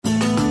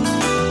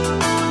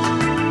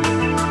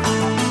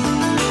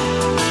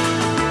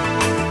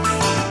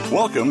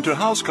Welcome to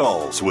House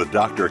Calls with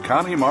Dr.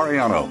 Connie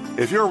Mariano.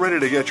 If you're ready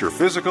to get your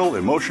physical,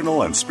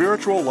 emotional, and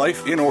spiritual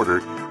life in order,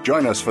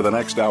 join us for the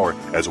next hour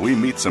as we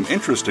meet some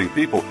interesting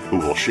people who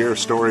will share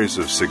stories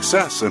of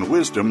success and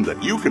wisdom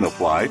that you can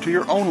apply to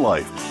your own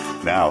life.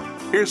 Now,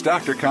 here's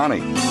Dr.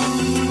 Connie.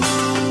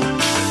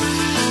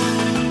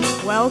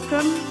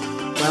 Welcome.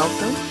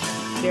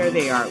 There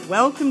they are.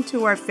 Welcome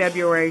to our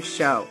February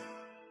show.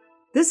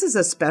 This is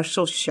a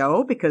special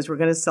show because we're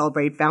going to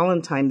celebrate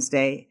Valentine's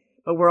Day,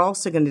 but we're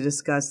also going to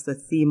discuss the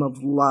theme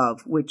of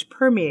love, which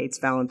permeates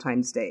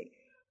Valentine's Day.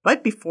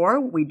 But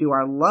before we do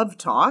our love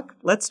talk,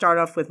 let's start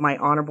off with my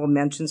honorable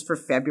mentions for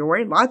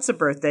February. Lots of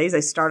birthdays. I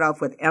start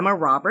off with Emma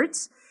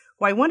Roberts,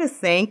 who I want to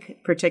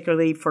thank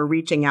particularly for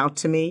reaching out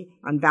to me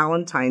on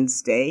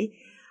Valentine's Day.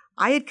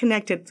 I had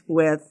connected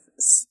with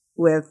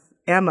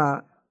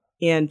Emma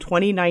in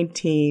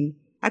 2019,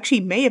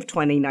 actually May of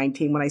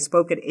 2019, when I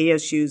spoke at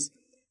ASU's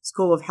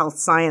School of Health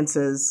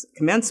Sciences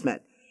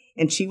commencement.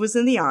 And she was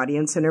in the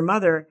audience, and her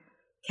mother,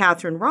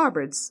 Catherine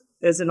Roberts,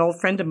 is an old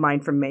friend of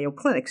mine from Mayo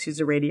Clinic. She's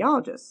a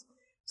radiologist.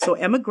 So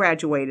Emma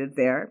graduated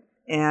there,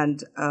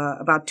 and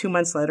about 2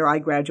 months later, I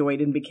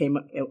graduated and became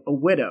a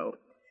widow.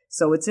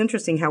 So it's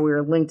interesting how we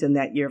were linked in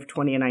that year of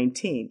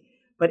 2019.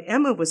 But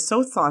Emma was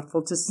so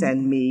thoughtful to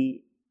send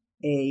me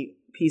a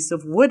piece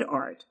of wood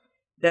art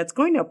that's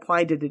going to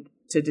apply to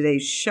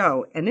today's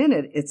show. And in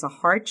it, it's a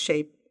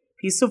heart-shaped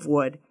piece of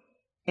wood,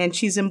 and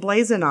she's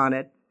emblazoned on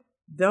it,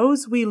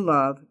 "Those we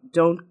love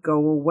don't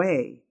go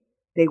away.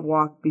 They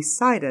walk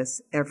beside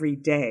us every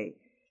day."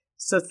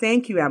 So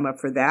thank you, Emma,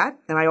 for that.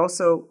 And I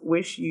also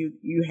wish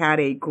you had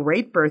a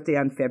great birthday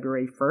on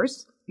February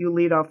 1st. You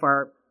lead off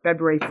our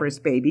February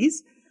 1st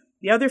babies.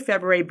 The other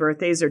February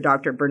birthdays are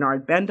Dr.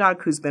 Bernard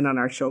Bendock, who's been on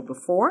our show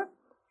before,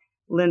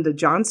 Linda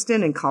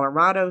Johnston in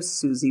Colorado,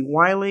 Susie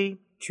Wiley,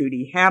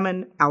 Trudy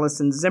Hammond,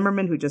 Allison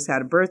Zimmerman, who just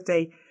had a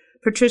birthday,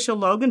 Patricia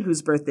Logan,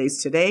 whose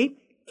birthday's today,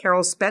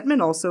 Carol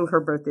Spetman, also her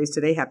birthday's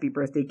today. Happy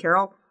birthday,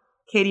 Carol.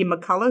 Katie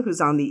McCullough, who's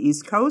on the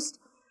East Coast.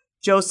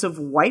 Joseph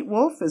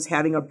Whitewolf is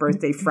having a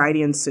birthday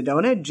Friday in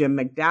Sedona. Jim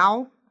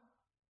McDowell.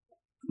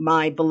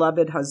 My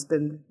beloved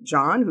husband,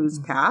 John, who's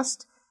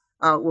passed,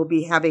 will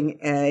be having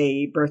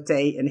a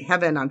birthday in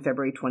heaven on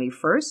February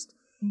 21st.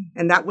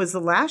 And that was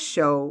the last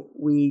show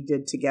we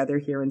did together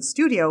here in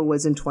studio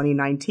was in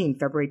 2019,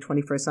 February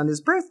 21st on his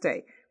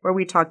birthday, where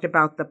we talked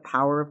about the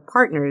power of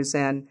partners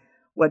and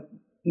what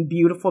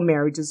beautiful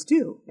marriages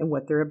do and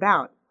what they're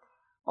about.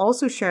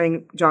 Also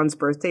sharing John's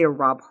birthday are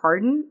Rob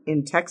Harden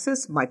in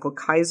Texas, Michael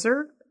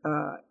Kaiser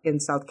in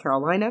South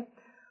Carolina,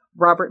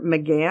 Robert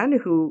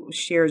McGann, who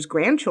shares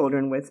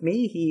grandchildren with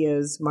me. He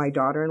is my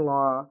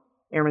daughter-in-law,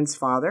 Aaron's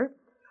father.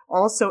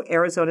 Also,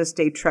 Arizona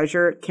State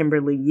Treasurer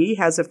Kimberly Yee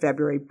has a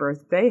February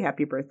birthday.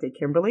 Happy birthday,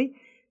 Kimberly.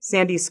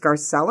 Sandy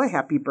Scarcella,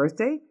 happy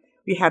birthday.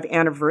 We have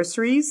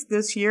anniversaries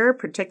this year,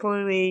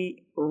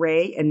 particularly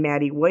Ray and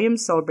Maddie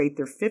Williams celebrate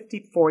their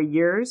 54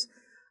 years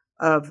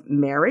of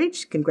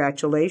marriage.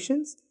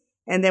 Congratulations.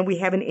 And then we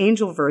have an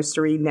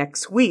angelversary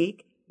next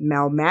week.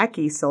 Mel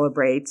Mackey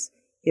celebrates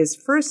his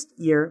first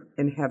year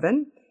in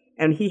heaven,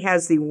 and he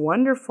has the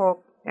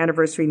wonderful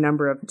anniversary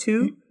number of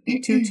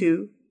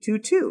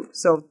 22222.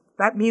 So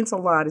that means a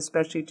lot,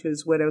 especially to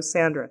his widow,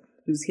 Sandra,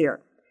 who's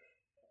here.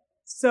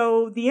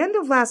 So the end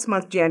of last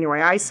month,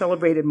 January, I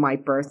celebrated my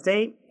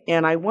birthday,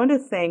 and I want to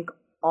thank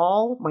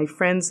all my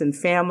friends and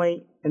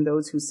family and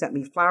those who sent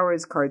me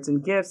flowers, cards,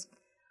 and gifts.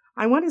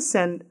 I want to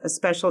send a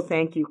special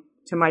thank you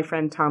to my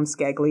friend Tom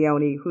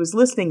Scaglione, who's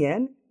listening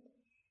in.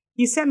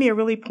 He sent me a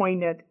really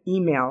poignant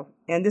email,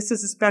 and this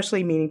is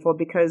especially meaningful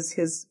because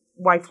his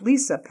wife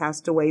Lisa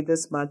passed away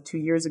this month 2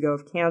 years ago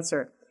of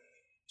cancer.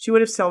 She would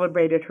have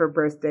celebrated her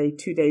birthday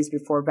 2 days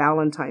before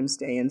Valentine's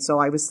Day, and so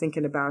I was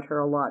thinking about her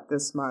a lot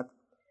this month.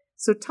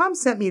 So Tom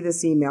sent me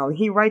this email, and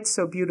he writes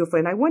so beautifully,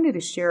 and I wanted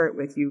to share it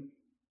with you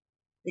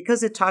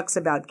because it talks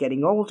about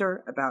getting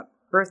older, about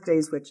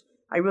birthdays, which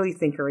I really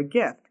think are a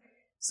gift.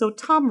 So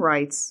Tom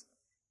writes,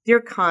 "Dear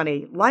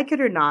Connie, like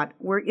it or not,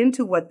 we're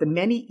into what the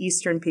many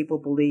Eastern people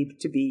believe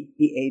to be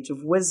the age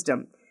of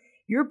wisdom.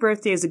 Your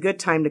birthday is a good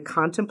time to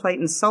contemplate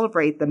and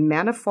celebrate the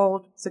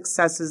manifold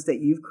successes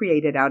that you've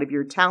created out of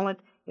your talent,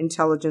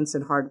 intelligence,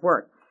 and hard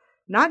work.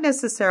 Not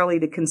necessarily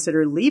to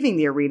consider leaving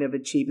the arena of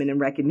achievement and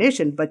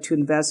recognition, but to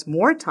invest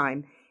more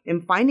time in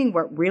finding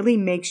what really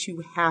makes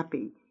you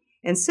happy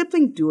and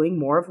simply doing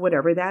more of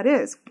whatever that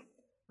is.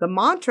 The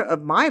mantra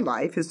of my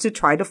life is to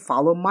try to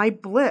follow my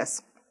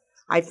bliss.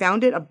 I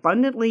found it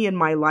abundantly in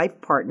my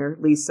life partner,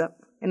 Lisa,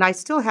 and I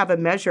still have a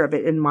measure of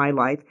it in my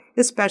life,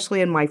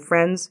 especially in my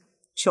friends,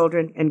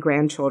 children, and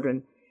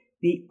grandchildren.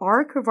 The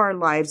arc of our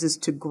lives is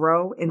to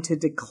grow and to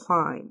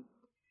decline.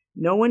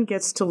 No one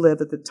gets to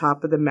live at the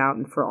top of the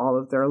mountain for all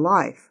of their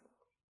life.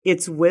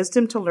 It's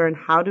wisdom to learn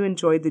how to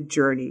enjoy the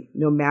journey,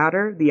 no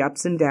matter the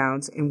ups and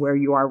downs and where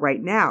you are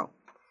right now.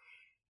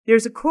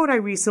 There's a quote I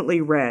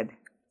recently read.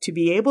 To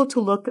be able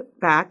to look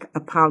back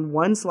upon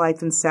one's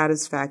life in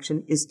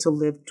satisfaction is to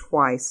live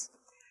twice.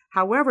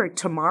 However,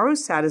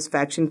 tomorrow's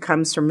satisfaction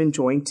comes from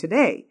enjoying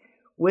today.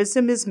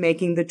 Wisdom is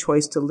making the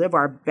choice to live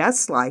our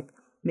best life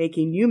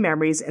making new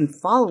memories, and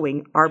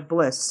following our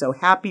bliss. So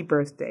happy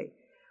birthday.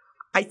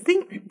 I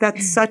think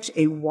that's such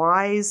a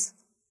wise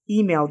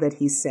email that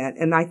he sent,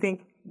 and I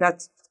think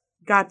that's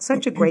got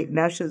such a great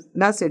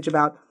message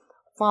about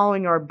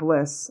following our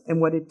bliss and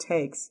what it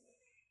takes.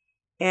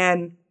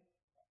 And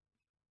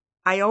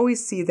I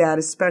always see that,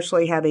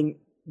 especially having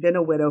been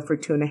a widow for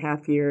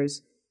 2.5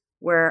 years,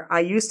 where I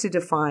used to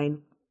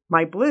define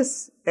my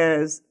bliss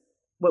as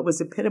what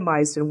was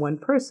epitomized in one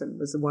person,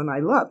 was the one I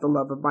love, the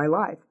love of my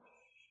life.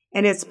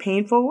 And it's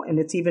painful, and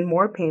it's even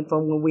more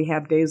painful when we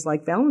have days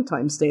like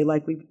Valentine's Day,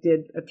 like we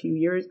did a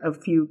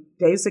few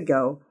days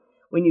ago,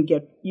 when you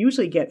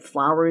usually get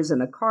flowers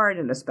and a card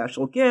and a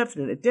special gift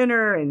and a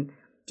dinner and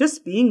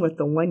just being with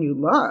the one you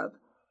love.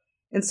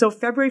 And so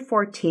February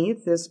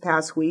 14th, this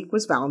past week,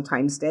 was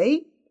Valentine's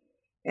Day.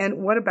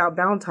 And what about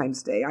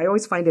Valentine's Day? I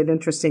always find it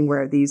interesting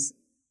where these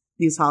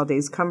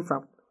holidays come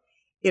from.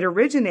 It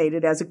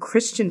originated as a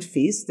Christian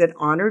feast that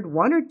honored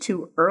one or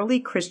two early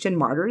Christian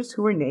martyrs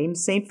who were named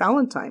St.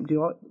 Valentine.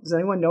 Does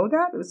anyone know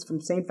that? It was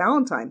from St.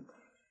 Valentine.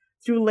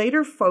 Through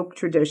later folk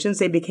traditions,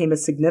 they became a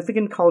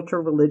significant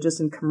cultural, religious,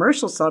 and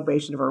commercial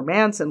celebration of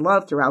romance and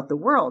love throughout the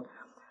world.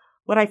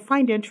 What I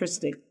find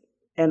interesting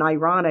and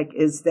ironic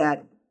is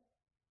that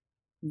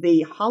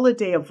the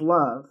holiday of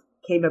love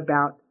came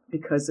about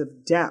because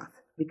of death,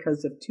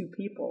 because of two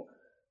people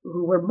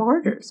who were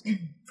martyrs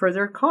for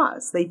their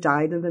cause. They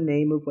died in the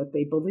name of what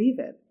they believe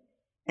in.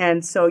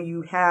 And so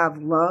you have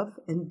love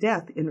and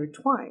death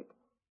intertwined.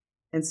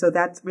 And so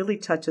that really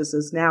touches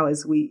us now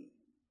as we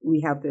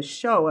have this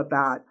show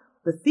about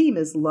the theme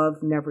is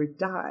love never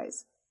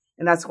dies.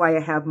 And that's why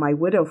I have my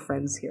widow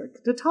friends here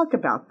to talk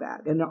about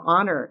that and to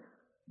honor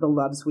the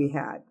loves we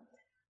had.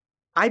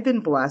 I've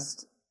been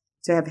blessed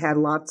to have had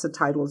lots of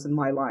titles in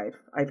my life.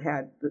 I've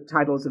had the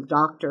titles of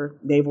doctor,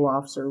 naval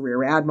officer,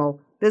 rear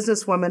admiral,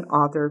 businesswoman,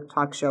 author,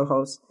 talk show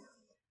host.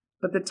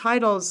 But the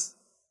titles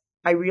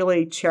I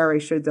really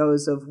cherish are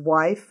those of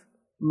wife,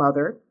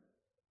 mother,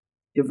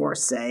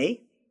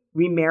 divorcee,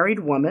 remarried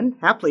woman,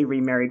 happily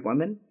remarried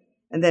woman,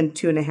 and then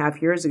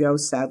 2.5 years ago,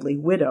 sadly,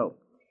 widow.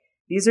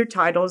 These are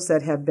titles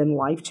that have been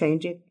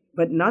life-changing,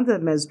 but none of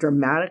them as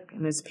dramatic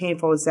and as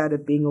painful as that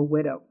of being a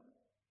widow.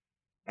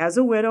 As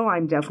a widow,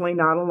 I'm definitely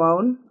not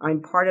alone.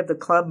 I'm part of the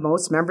club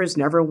most members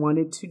never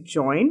wanted to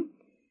join.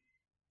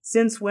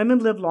 Since women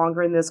live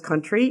longer in this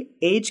country,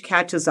 age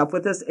catches up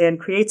with us and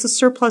creates a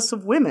surplus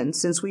of women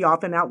since we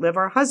often outlive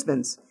our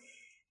husbands.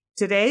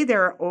 Today,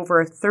 there are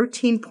over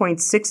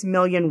 13.6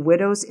 million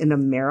widows in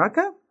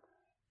America.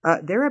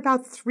 There are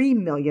about 3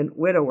 million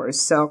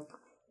widowers. So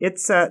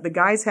it's the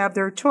guys have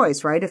their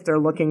choice, right, if they're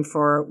looking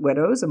for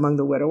widows among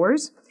the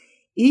widowers.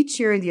 Each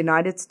year in the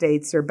United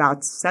States, there are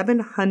about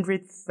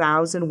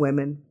 700,000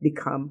 women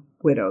become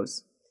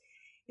widows.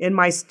 In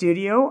my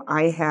studio,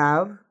 I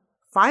have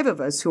 5 of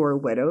us who are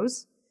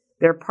widows.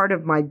 They're part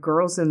of my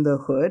Girls in the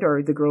Hood,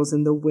 or the Girls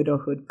in the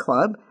Widowhood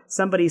Club.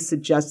 Somebody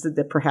suggested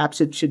that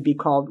perhaps it should be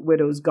called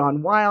Widows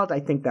Gone Wild.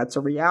 I think that's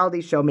a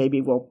reality show. Maybe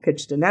we'll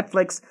pitch to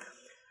Netflix.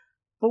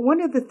 But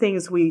one of the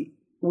things we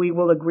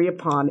will agree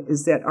upon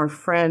is that our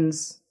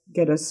friends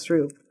get us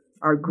through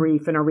our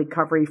grief and our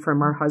recovery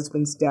from our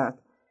husband's death.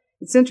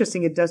 It's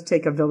interesting. It does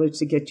take a village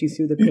to get you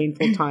through the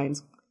painful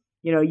times.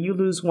 You know, you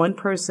lose one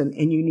person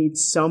and you need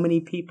so many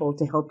people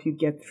to help you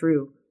get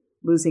through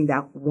losing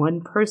that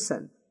one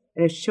person.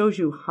 And it shows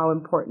you how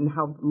important,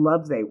 how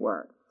loved they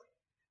were.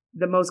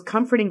 The most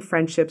comforting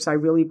friendships, I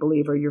really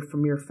believe, are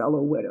from your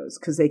fellow widows,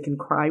 because they can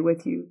cry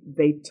with you.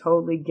 They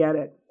totally get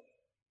it.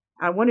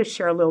 I want to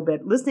share a little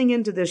bit. Listening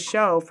into this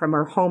show from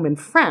our home in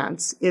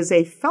France is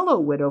a fellow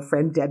widow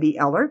friend, Debbie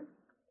Eller.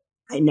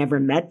 I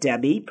never met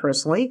Debbie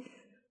personally.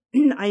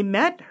 I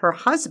met her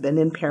husband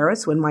in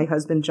Paris when my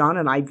husband John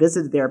and I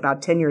visited there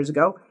about 10 years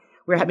ago.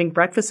 We were having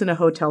breakfast in a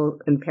hotel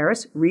in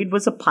Paris. Reed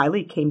was a pilot.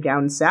 He came down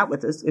and sat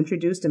with us,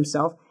 introduced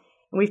himself,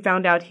 and we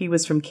found out he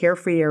was from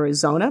Carefree,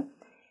 Arizona,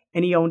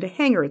 and he owned a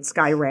hangar at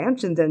Sky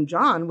Ranch, and then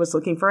John was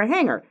looking for a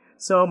hangar.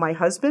 So my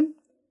husband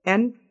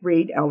and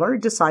Reed Eller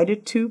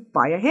decided to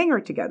buy a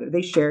hangar together.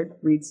 They shared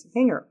Reed's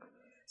hangar.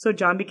 So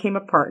John became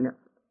a partner.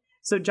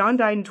 So John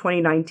died in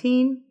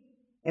 2019,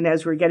 and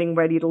as we're getting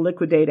ready to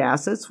liquidate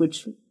assets,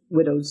 which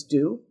widows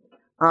do,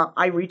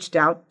 I reached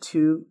out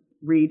to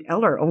Reed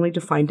Eller only to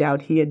find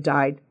out he had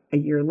died a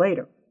year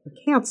later of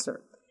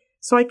cancer.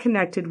 So I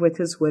connected with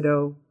his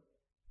widow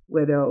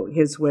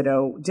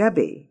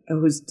Debbie,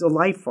 who's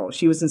delightful.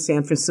 She was in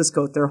San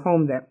Francisco at their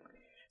home there.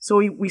 So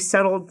we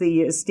settled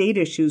the estate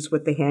issues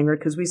with the hangar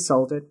because we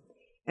sold it.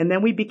 And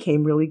then we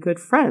became really good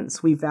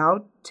friends. We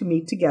vowed to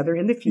meet together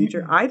in the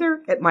future,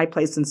 either at my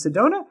place in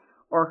Sedona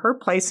or her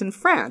place in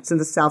France, in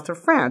the south of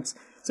France.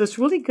 So it's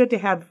really good to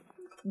have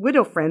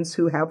widow friends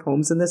who have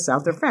homes in the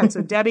south of France.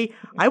 So Debbie,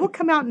 I will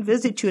come out and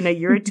visit you in a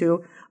year or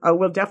two.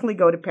 We'll definitely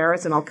go to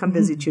Paris and I'll come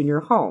visit you in your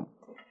home.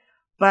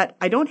 But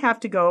I don't have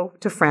to go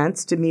to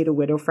France to meet a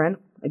widow friend.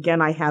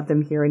 Again, I have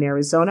them here in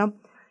Arizona.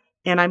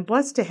 And I'm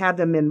blessed to have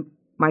them in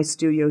my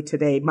studio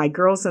today, my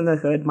Girls in the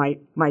Hood,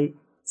 my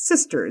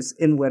sisters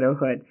in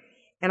widowhood.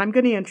 And I'm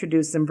going to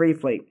introduce them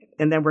briefly,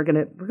 and then we're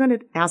going to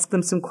ask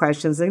them some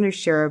questions. They're going to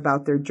share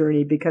about their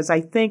journey, because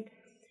I think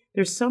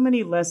there's so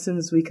many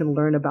lessons we can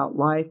learn about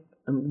life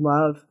and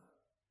love.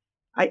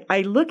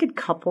 I look at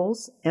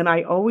couples, and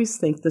I always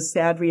think the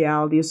sad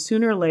reality is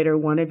sooner or later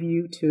one of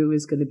you two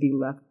is going to be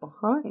left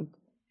behind,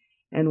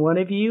 and one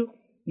of you,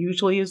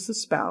 usually is the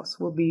spouse,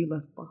 will be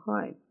left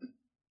behind.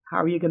 How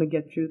are you going to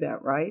get through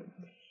that, right?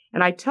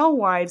 And I tell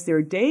wives, there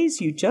are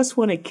days you just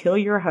want to kill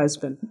your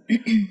husband,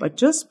 but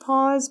just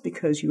pause,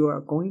 because you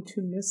are going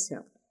to miss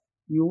him.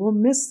 You will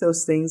miss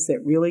those things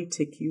that really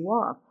tick you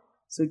off.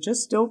 So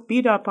just don't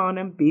beat up on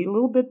him. Be a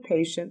little bit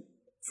patient,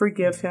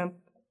 forgive him,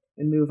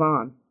 and move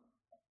on.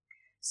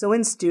 So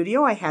in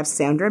studio, I have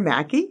Sandra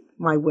Mackey,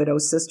 my widow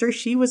sister.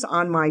 She was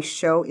on my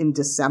show in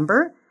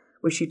December,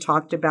 where she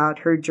talked about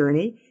her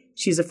journey.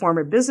 She's a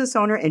former business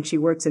owner, and she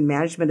works in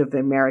management of the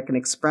American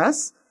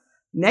Express.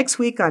 Next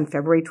week, on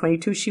February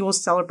 22, she will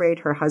celebrate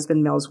her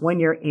husband Mel's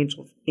one-year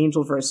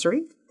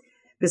angelversary.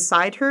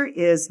 Beside her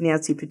is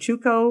Nancy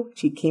Pachuco.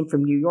 She came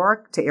from New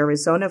York to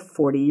Arizona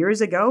 40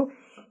 years ago.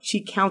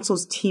 She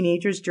counsels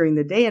teenagers during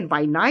the day, and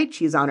by night,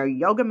 she's on her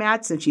yoga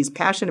mats, and she's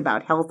passionate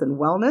about health and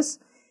wellness.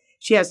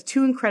 She has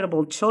 2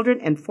 incredible children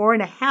and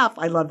 4.5,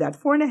 I love that,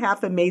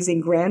 4.5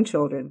 amazing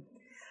grandchildren.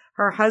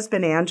 Her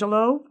husband,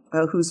 Angelo,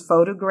 whose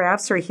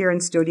photographs are here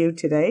in studio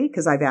today,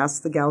 because I've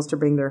asked the gals to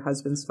bring their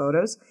husbands'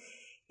 photos.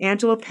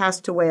 Angelo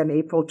passed away on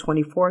April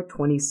 24,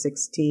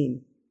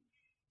 2016.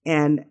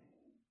 And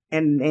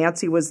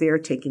Nancy was there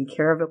taking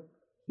care of him.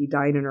 He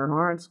died in her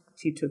arms.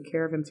 She took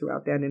care of him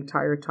throughout that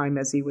entire time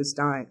as he was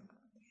dying.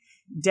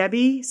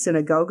 Debbie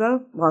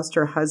Synagoga lost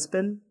her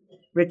husband,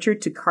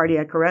 Richard, to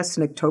cardiac arrest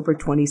in October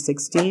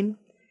 2016.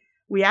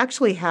 We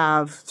actually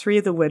have 3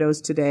 of the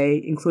widows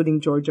today, including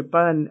Georgia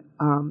Bunn,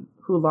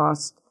 who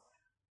lost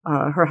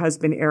her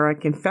husband,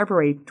 Eric, in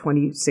February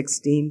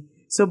 2016.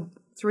 So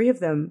 3 of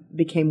them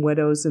became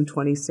widows in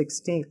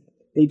 2016.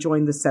 They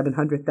joined the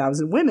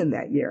 700,000 women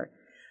that year.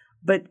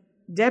 But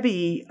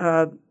Debbie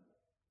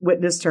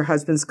witnessed her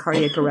husband's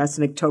cardiac arrest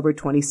in October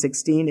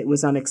 2016. It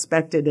was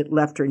unexpected. It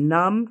left her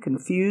numb,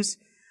 confused,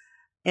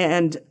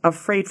 and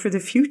afraid for the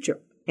future.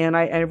 And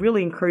I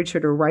really encourage her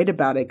to write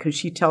about it, because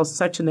she tells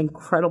such an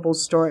incredible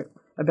story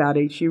about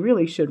it. She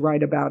really should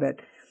write about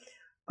it.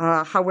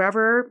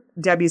 However,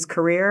 Debbie's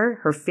career,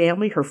 her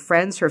family, her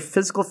friends, her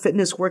physical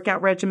fitness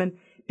workout regimen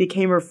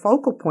became her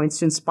focal points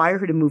to inspire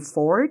her to move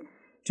forward,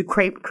 to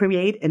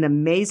create an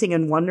amazing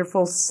and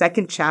wonderful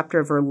second chapter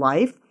of her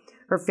life.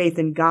 Her faith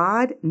in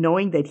God,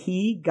 knowing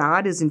that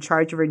God, is in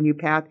charge of her new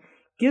path,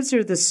 gives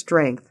her the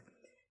strength.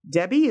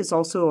 Debbie is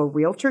also a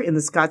realtor in the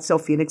Scottsdale,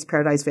 Phoenix,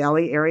 Paradise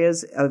Valley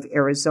areas of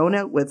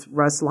Arizona with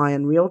Russ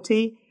Lyon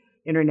Realty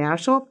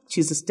International.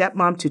 She's a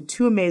stepmom to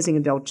 2 amazing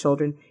adult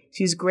children.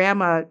 She's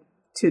grandma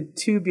to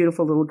 2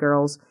 beautiful little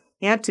girls,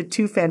 aunt to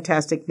 2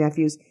 fantastic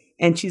nephews,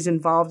 and she's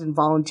involved in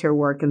volunteer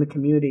work in the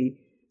community.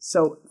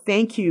 So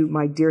thank you,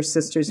 my dear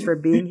sisters, for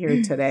being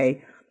here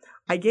today.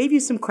 I gave you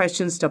some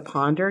questions to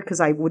ponder, because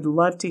I would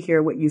love to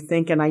hear what you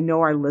think, and I know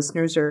our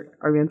listeners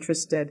are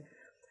interested.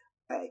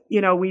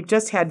 We've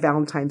just had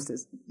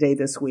Valentine's Day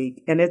this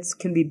week, and it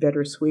can be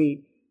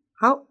bittersweet.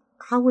 How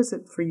was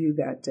it for you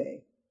that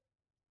day?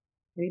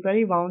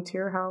 Anybody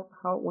volunteer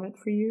how it went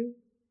for you?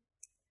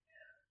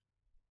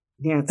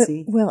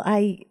 Nancy? Well,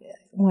 I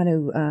want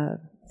to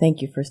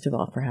thank you, first of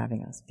all, for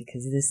having us,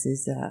 because this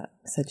is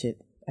such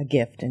a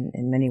gift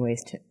in many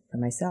ways for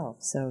myself.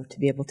 So to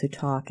be able to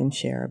talk and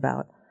share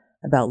about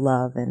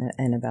love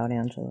and about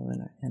Angelo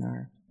and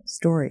our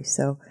story.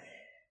 So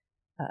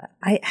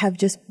I have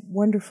just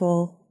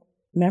wonderful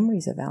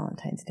memories of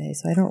Valentine's Day.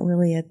 So I don't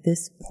really at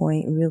this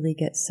point really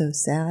get so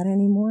sad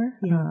anymore.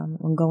 Yeah.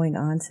 I'm going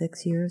on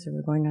 6 years, or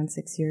we're going on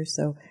 6 years.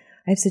 So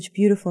I have such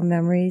beautiful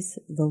memories.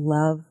 The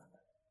love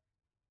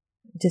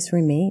just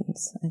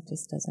remains. It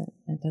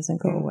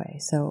doesn't go away.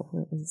 So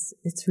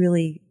it's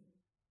really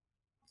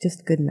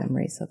just good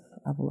memories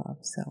of love.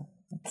 So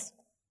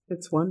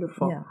it's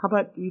wonderful. Yeah. How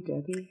about you,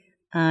 Debbie?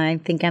 I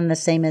think I'm the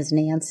same as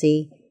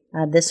Nancy.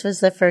 This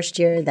was the first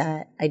year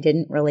that I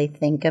didn't really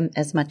think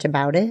as much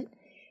about it,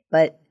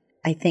 but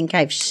I think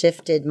I've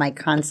shifted my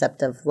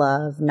concept of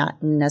love,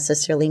 not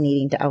necessarily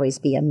needing to always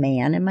be a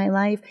man in my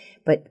life,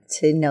 but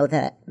to know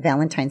that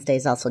Valentine's Day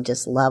is also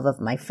just love of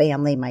my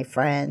family, my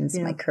friends,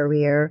 my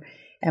career,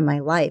 and my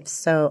life.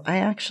 So I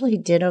actually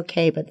did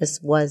okay, but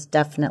this was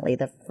definitely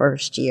the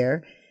first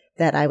year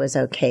that I was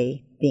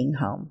okay being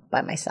home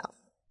by myself.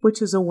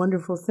 Which is a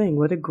wonderful thing.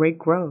 What a great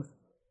growth.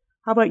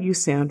 How about you,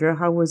 Sandra?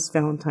 How was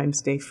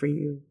Valentine's Day for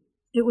you?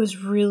 It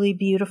was really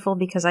beautiful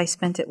because I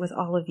spent it with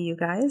all of you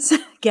guys,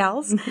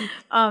 gals.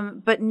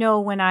 But no,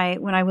 when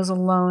I was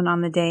alone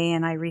on the day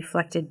and I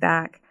reflected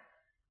back,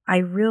 I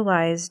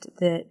realized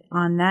that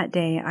on that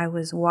day I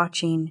was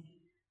watching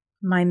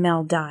my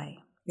Mel die.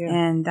 Yeah.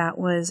 And that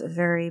was a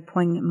very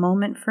poignant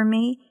moment for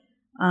me.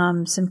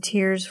 Some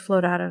tears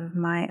flowed out of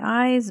my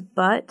eyes,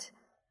 but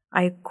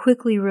I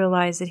quickly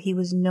realized that he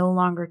was no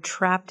longer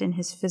trapped in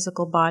his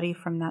physical body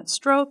from that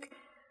stroke.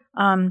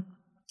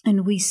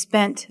 And we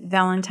spent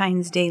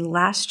Valentine's Day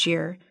last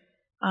year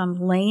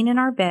laying in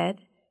our bed.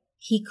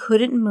 He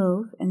couldn't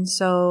move. And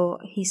so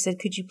he said,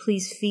 could you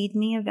please feed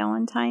me a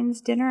Valentine's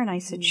dinner? And I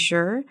said,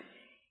 sure.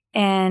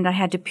 And I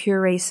had to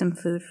puree some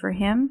food for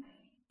him.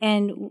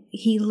 And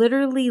he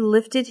literally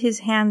lifted his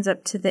hands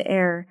up to the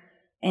air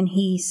and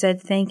he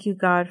said, thank you,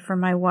 God, for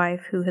my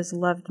wife who has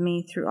loved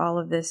me through all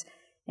of this.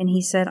 And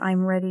he said,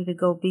 I'm ready to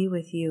go be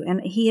with you.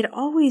 And he had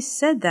always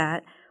said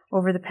that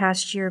over the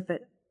past year,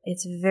 but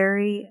it's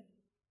very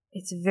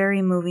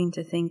moving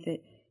to think that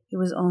it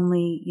was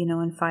only,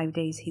 in 5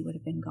 days he would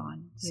have been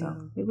gone.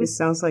 So it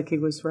sounds like he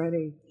was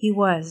ready. He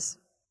was.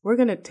 We're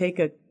going to take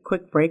a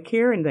quick break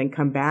here and then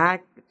come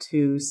back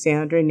to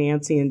Sandra,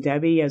 Nancy, and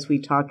Debbie as we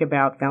talk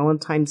about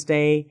Valentine's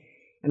Day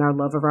and our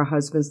love of our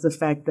husbands, the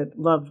fact that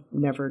love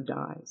never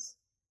dies.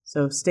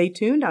 So stay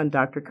tuned on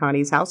Dr.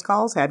 Connie's House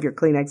Calls. Have your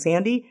Kleenex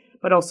handy,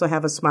 but also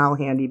have a smile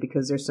handy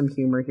because there's some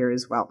humor here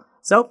as well.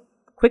 So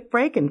quick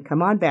break and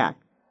come on back.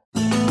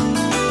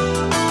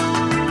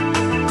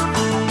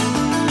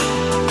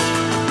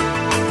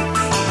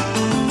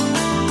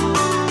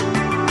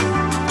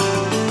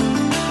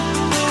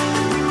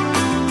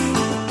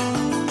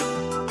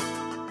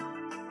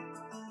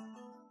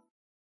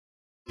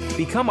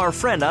 Become our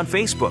friend on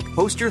Facebook.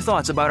 Post your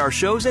thoughts about our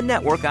shows and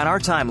network on our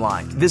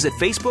timeline. Visit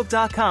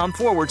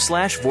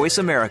Facebook.com/Voice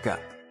America.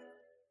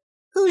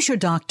 Who's your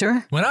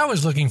doctor? When I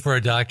was looking for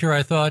a doctor,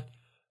 I thought,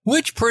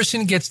 which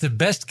person gets the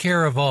best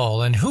care of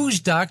all and whose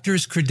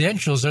doctor's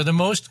credentials are the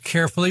most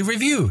carefully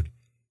reviewed?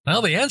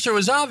 Well, the answer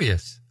was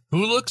obvious.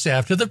 Who looks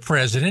after the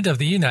President of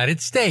the United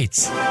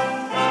States?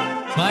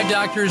 My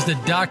doctor is the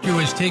doctor who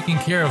has taken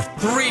care of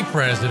 3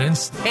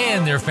 presidents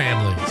and their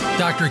families.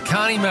 Dr.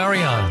 Connie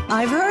Mariano.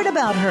 I've heard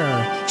about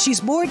her.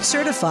 She's board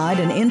certified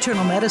in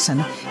internal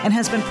medicine and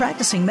has been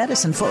practicing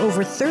medicine for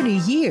over 30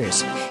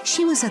 years.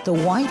 She was at the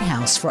White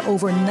House for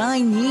over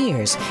 9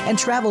 years and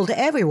traveled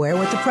everywhere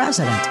with the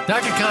president.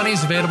 Dr. Connie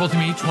is available to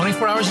me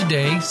 24 hours a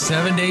day,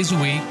 7 days a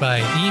week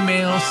by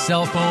email,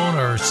 cell phone,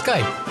 or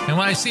Skype. And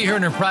when I see her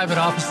in her private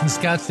office in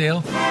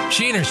Scottsdale,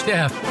 she and her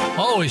staff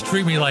always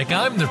treat me like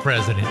I'm the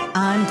president.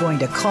 I'm going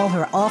to call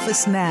her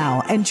office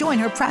now and join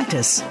her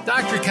practice.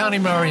 Dr. Connie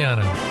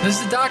Mariano is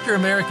the doctor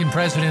American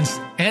presidents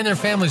and their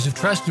families have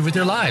trusted with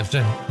their lives,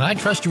 and I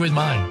trust her with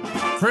mine.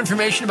 For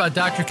information about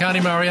Dr.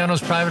 Connie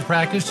Mariano's private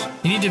practice,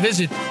 you need to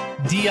visit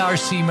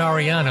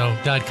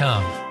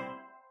drcmariano.com.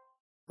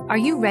 Are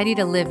you ready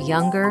to live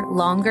younger,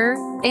 longer?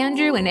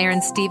 Andrew and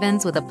Erin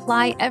Stevens with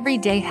Apply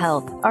Everyday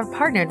Health are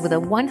partnered with a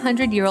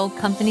 100-year-old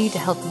company to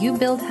help you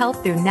build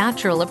health through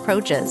natural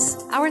approaches.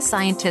 Our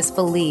scientists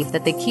believe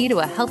that the key to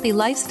a healthy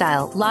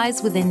lifestyle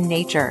lies within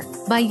nature.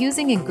 By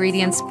using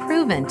ingredients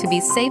proven to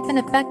be safe and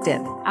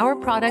effective, our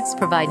products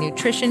provide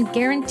nutrition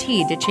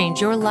guaranteed to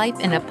change your life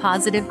in a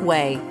positive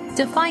way.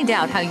 To find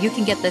out how you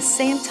can get the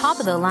same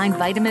top-of-the-line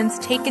vitamins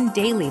taken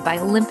daily by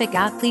Olympic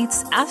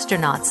athletes,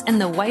 astronauts, and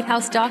the White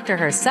House doctor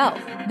herself,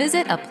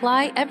 visit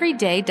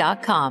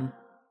applyeveryday.com.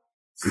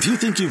 If you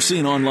think you've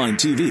seen online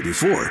TV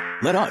before,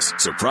 let us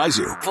surprise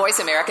you.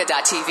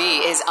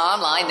 VoiceAmerica.tv is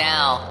online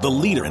now. The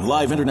leader in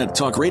live internet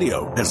talk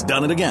radio has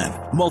done it again.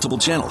 Multiple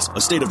channels,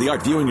 a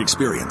state-of-the-art viewing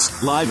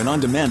experience, live and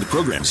on-demand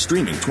programs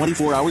streaming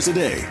 24 hours a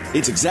day.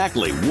 It's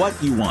exactly what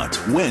you want,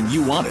 when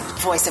you want it.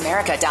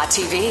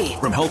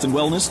 VoiceAmerica.tv. From health and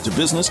wellness to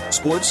business,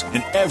 sports,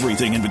 and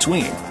everything in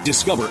between.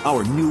 Discover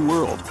our new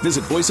world.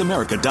 Visit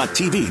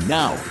VoiceAmerica.tv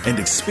now and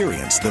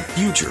experience the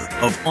future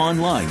of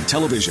online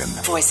television.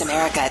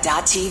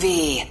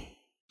 VoiceAmerica.tv.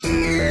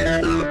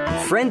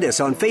 Friend us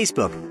on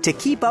Facebook to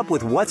keep up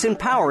with what's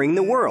empowering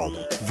the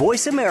world.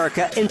 Voice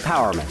America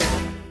Empowerment.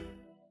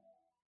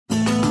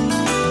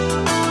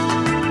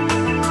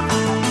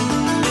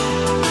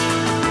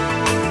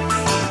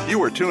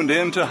 You are tuned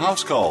in to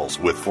House Calls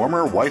with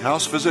former White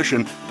House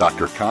physician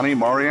Dr. Connie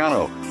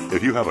Mariano.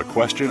 If you have a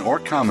question or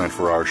comment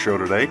for our show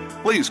today,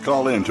 please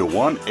call in to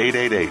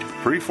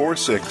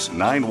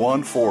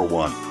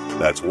 1-888-346-9141.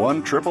 That's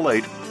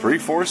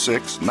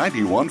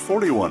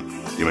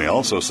 1-888-346-9141. You may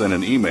also send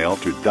an email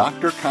to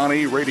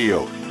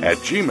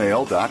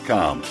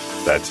drconnieradio@gmail.com.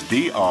 That's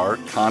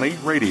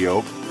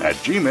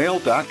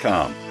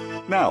drconnieradio@gmail.com.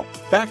 Now,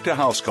 back to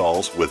House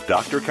Calls with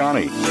Dr.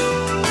 Connie.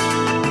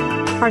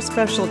 Our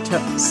special,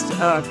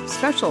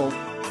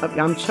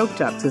 I'm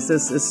choked up because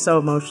this is so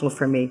emotional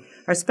for me.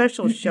 Our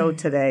special show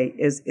today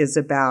is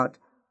about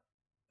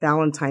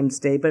Valentine's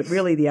Day, but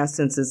really the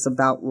essence is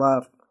about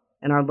love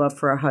and our love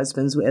for our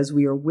husbands as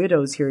we are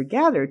widows here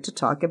gathered to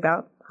talk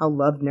about how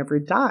love never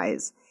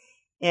dies.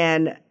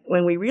 And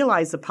when we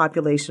realize the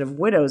population of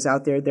widows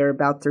out there, there are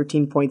about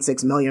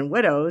 13.6 million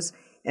widows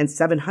and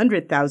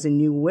 700,000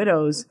 new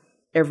widows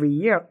every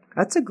year.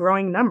 That's a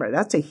growing number.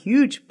 That's a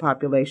huge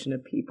population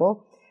of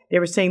people. They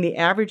were saying the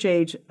average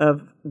age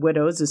of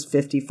widows is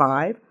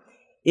 55.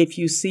 If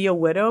you see a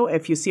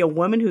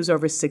woman who's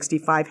over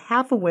 65,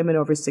 half of women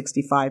over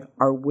 65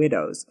 are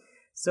widows.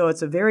 So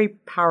it's a very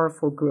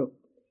powerful group.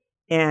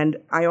 And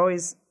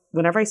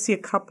whenever I see a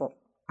couple,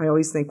 I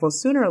always think, well,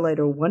 sooner or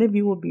later, one of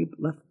you will be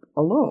left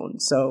alone.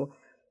 So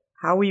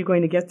how are you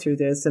going to get through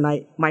this? And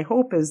my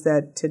hope is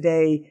that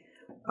today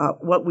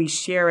what we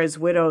share as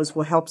widows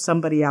will help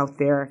somebody out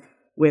there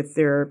with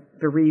their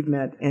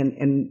bereavement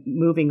and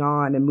moving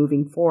on and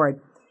moving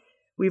forward.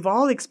 We've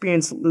all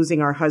experienced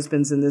losing our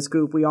husbands in this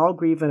group. We all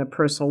grieve in a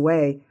personal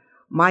way.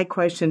 My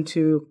question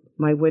to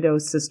my widow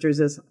sisters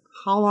is,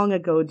 how long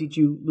ago did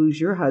you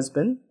lose your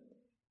husband?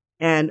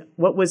 And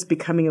what was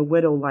becoming a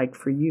widow like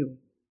for you?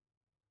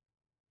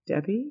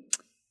 Debbie?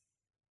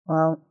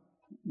 Well,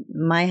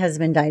 my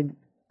husband died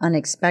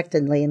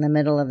unexpectedly in the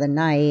middle of the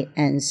night.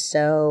 And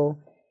so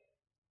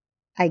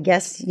I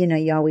guess,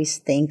 you always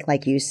think,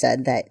 like you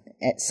said, that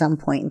at some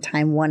point in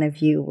time, one of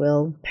you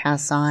will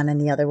pass on and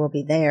the other will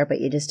be there, but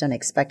you just don't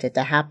expect it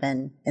to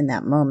happen in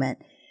that moment.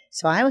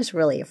 So I was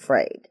really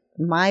afraid.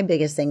 My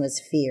biggest thing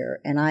was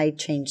fear, and I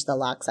changed the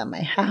locks on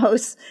my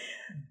house.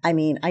 I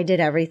mean, I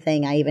did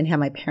everything. I even had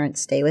my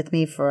parents stay with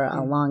me for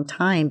a long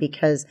time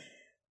because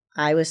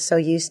I was so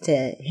used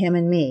to him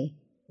and me.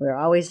 We were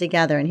always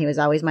together, and he was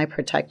always my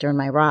protector and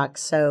my rock.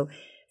 So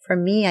for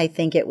me, I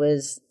think it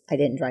was, I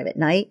didn't drive at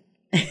night.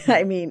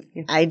 I mean,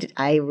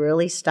 I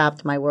really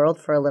stopped my world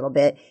for a little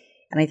bit.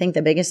 And I think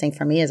the biggest thing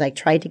for me is I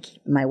tried to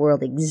keep my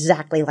world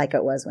exactly like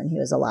it was when he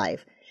was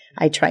alive.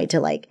 I tried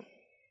to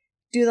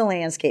do the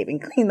landscaping,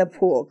 clean the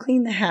pool,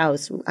 clean the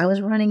house. I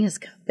was running his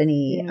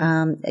company.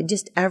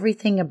 Just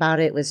everything about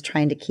it was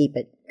trying to keep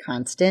it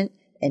constant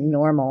and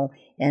normal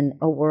in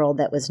a world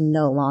that was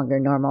no longer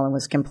normal and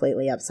was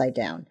completely upside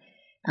down.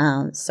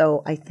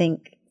 So I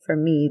think for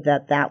me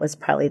that was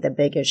probably the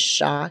biggest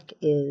shock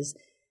is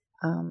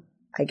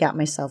I got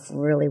myself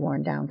really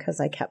worn down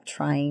because I kept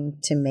trying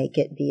to make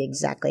it be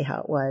exactly how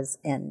it was,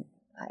 and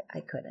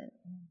I couldn't.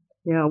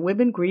 Yeah,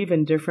 women grieve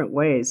in different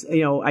ways.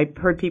 I've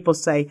heard people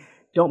say,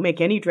 don't make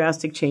any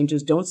drastic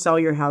changes, don't sell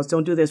your house,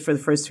 don't do this for the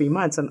first 3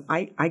 months. And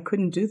I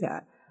couldn't do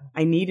that.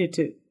 I needed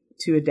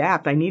to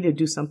adapt. I needed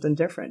to do something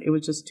different. It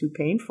was just too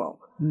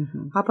painful.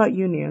 Mm-hmm. How about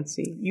you,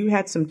 Nancy? You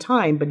had some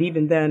time, but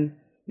even then,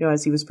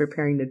 as he was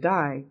preparing to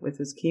die with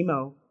his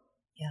chemo.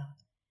 Yeah,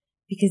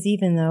 because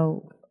even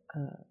though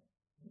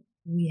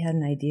we had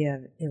an idea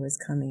it was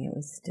coming, it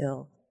was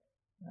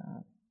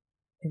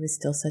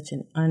still such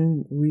an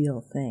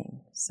unreal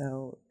thing.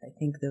 So I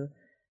think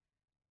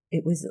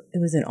it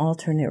was an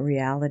alternate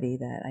reality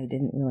that I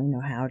didn't really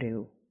know how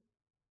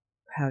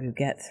to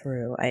get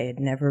through. I had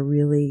never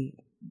really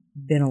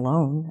been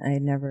alone. I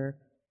had never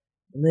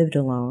lived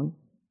alone.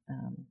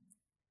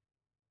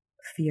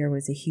 Fear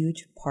was a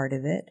huge part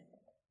of it.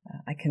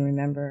 I can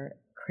remember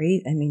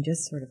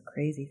just sort of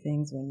crazy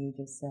things when you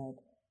just said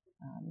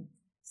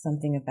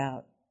something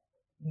about,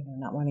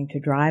 not wanting to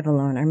drive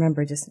alone. I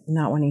remember just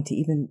not wanting to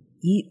even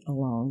eat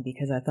alone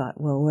because I thought,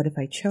 well, what if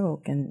I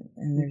choke and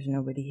there's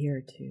nobody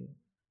here to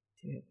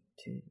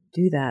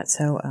do that?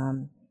 So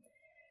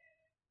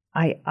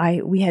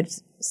we had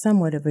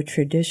somewhat of a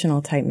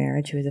traditional type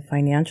marriage. He was a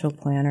financial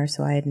planner,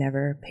 so I had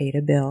never paid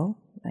a bill.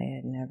 I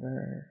had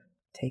never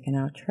taken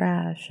out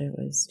trash. It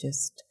was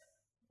just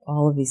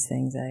all of these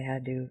things that I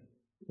had to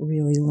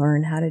really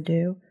learn how to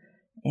do.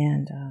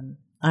 And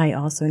I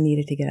also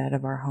needed to get out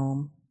of our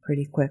home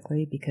pretty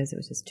quickly because it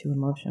was just too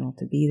emotional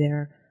to be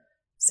there,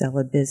 sell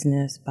a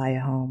business, buy a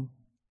home.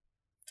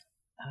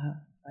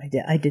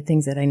 I did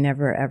things that I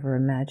never, ever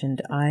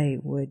imagined I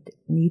would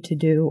need to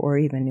do or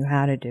even knew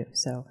how to do.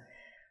 So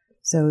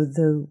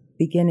the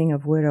beginning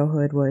of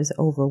widowhood was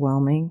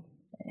overwhelming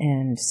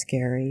and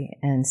scary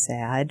and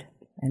sad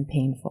and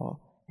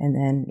painful. And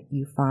then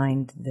you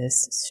find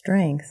this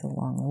strength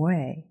along the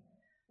way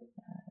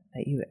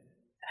that you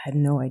had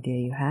no idea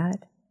you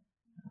had.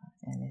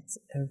 And it's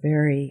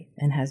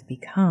has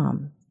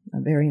become a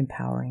very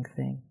empowering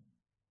thing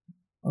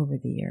over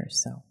the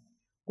years. So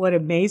what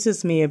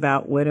amazes me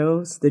about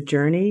widows, the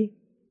journey,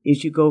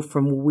 is you go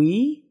from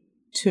we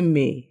to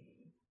me.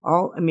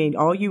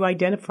 All you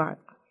identify.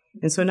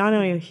 And so not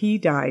only he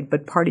died,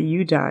 but part of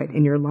you died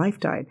and your life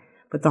died.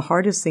 But the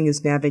hardest thing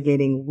is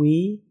navigating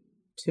we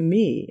to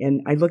me.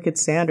 And I look at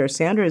Sandra.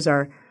 Sandra is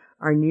our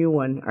new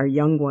one, our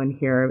young one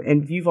here.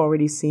 And you've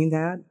already seen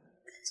that?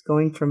 It's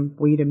going from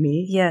we to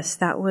me? Yes,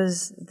 that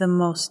was the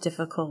most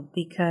difficult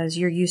because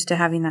you're used to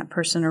having that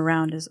person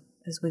around, as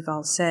we've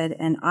all said.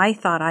 And I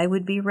thought I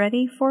would be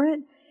ready for it.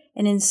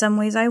 And in some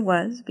ways I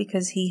was,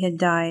 because he had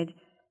died,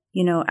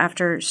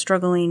 after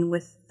struggling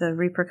with the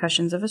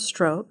repercussions of a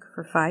stroke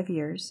for 5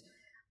 years.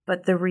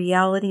 But the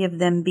reality of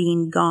them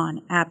being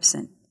gone,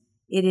 absent,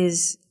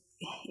 it's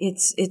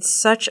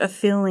such a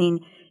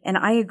feeling. And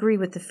I agree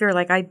with the fear.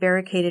 Like, I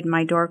barricaded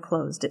my door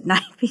closed at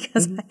night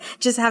because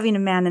just having a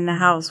man in the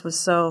house was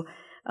so,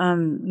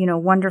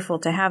 wonderful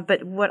to have.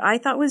 But what I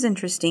thought was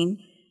interesting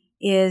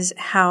is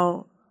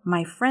how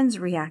my friends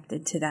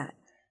reacted to that.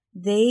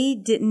 They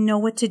didn't know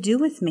what to do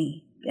with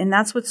me. And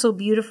that's what's so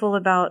beautiful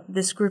about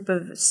this group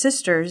of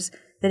sisters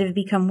that have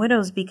become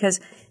widows,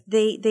 because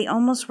they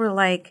almost were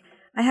like,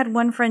 I had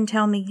one friend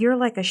tell me, you're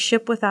like a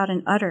ship without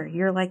an udder.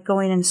 You're like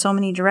going in so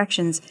many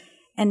directions.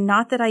 And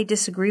not that I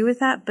disagree with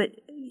that, but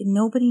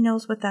nobody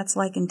knows what that's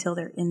like until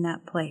they're in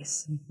that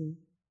place. Mm-hmm.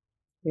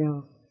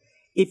 Yeah.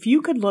 If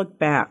you could look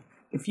back,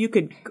 if you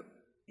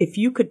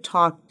could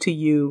talk to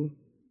you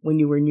when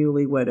you were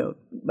newly widowed?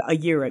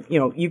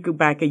 You go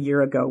back a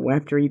year ago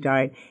after he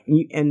died,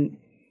 and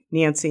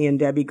Nancy and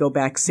Debbie go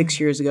back 6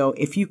 years ago.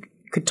 If you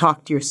could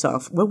talk to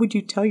yourself, what would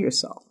you tell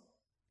yourself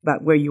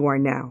about where you are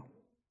now?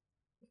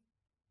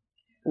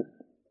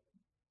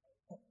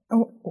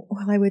 Oh,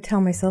 well, I would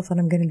tell myself that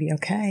I'm going to be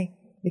okay,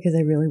 because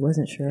I really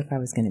wasn't sure if I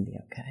was going to be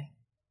okay.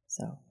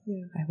 So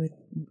I would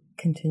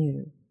continue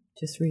to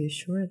just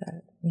reassure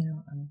that,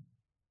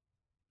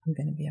 I'm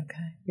going to be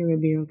okay. You're going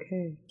to be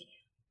okay.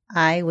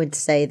 I would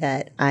say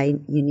that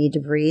you need to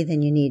breathe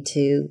and you need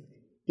to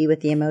be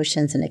with the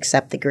emotions and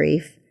accept the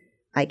grief.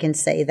 I can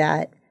say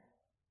that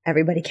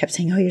everybody kept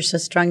saying, oh, you're so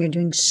strong, you're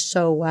doing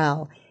so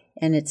well.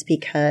 And it's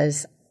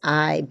because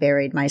I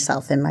buried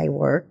myself in my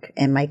work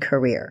and my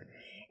career.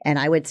 And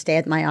I would stay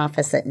at my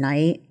office at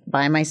night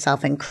by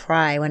myself and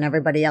cry when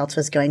everybody else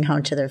was going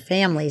home to their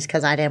families,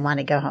 because I didn't want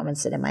to go home and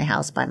sit in my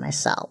house by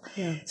myself.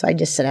 Yeah. So I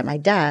just sit at my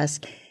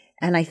desk.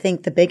 And I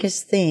think the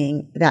biggest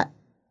thing that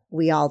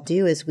we all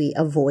do is we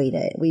avoid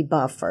it. We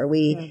buffer.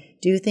 We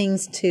do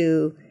things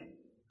to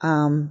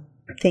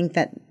think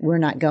that we're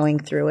not going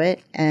through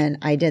it. And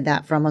I did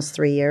that for almost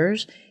 3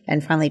 years.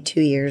 And finally,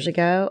 2 years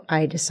ago,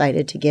 I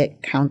decided to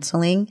get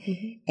counseling.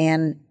 Mm-hmm.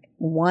 And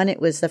one, it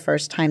was the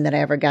first time that I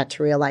ever got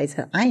to realize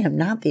that I am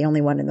not the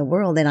only one in the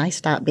world, and I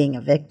stopped being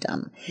a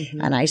victim.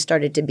 Mm-hmm. And I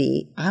started to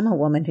be, I'm a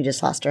woman who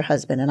just lost her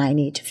husband, and I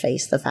need to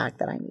face the fact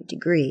that I need to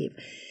grieve.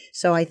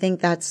 So I think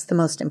that's the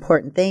most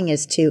important thing,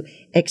 is to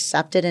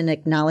accept it and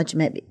acknowledge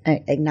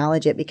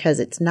it, because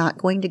it's not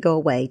going to go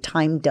away.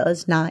 Time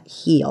does not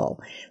heal.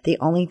 The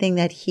only thing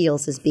that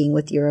heals is being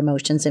with your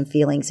emotions and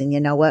feelings. And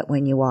you know what?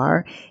 When you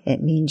are,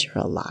 it means you're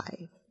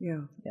alive.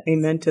 Yeah. Yes.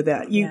 Amen to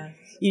that.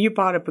 You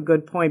brought up a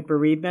good point,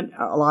 bereavement.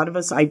 A lot of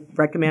us, I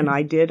recommend,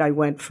 I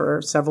went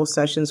for several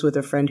sessions with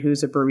a friend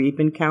who's a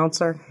bereavement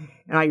counselor,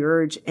 and I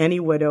urge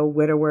any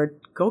widower,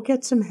 go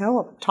get some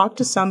help. Talk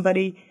to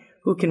somebody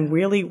who can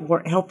really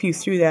help you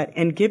through that,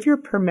 and give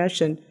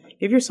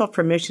yourself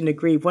permission to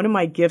grieve. One of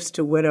my gifts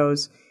to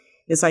widows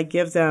is I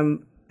give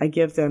them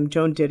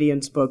Joan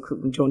Didion's book.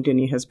 Joan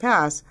Didion has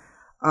passed,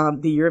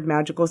 The Year of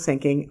Magical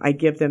Thinking. I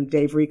give them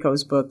Dave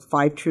Rico's book,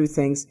 5 True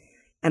Things,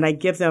 and I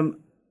give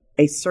them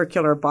a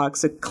circular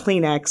box of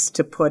Kleenex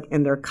to put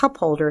in their cup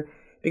holder,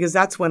 because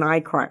that's when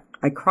I cry.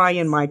 I cry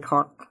in my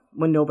car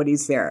when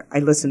nobody's there. I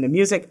listen to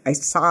music, I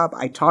sob,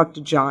 I talk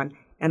to John,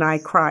 and I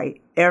cry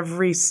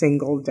every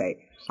single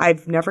day.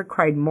 I've never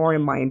cried more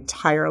in my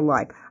entire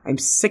life. I'm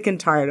sick and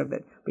tired of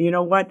it. But you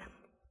know what?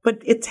 But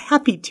it's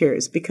happy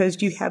tears,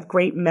 because you have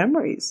great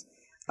memories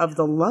of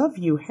the love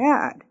you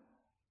had.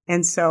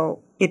 And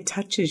so it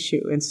touches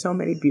you in so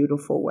many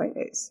beautiful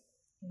ways,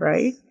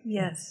 right?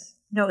 Yes.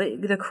 No,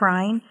 the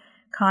crying,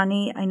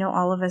 Connie, I know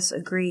all of us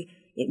agree,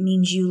 it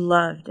means you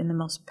loved in the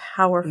most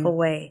powerful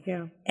way.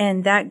 Yeah.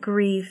 And that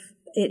grief,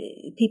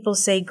 people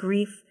say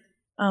grief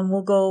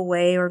will go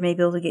away, or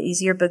maybe it'll get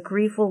easier, but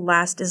grief will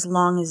last as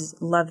long as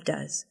love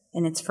does,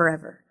 and it's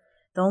forever.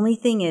 The only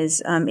thing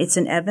is, it's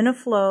an ebb and a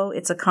flow.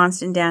 It's a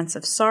constant dance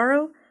of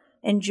sorrow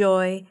and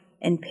joy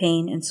and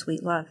pain and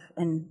sweet love.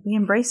 And we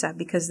embrace that,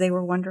 because they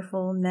were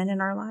wonderful men in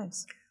our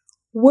lives.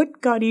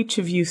 What got each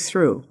of you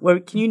through?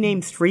 Well, can you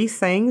name 3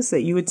 things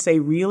that you would say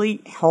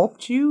really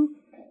helped you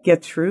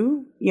get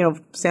through?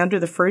 Sandra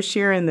the first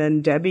year, and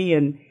then Debbie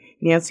and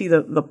Nancy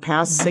the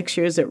past 6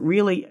 years. That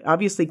really,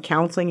 obviously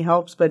counseling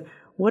helps, but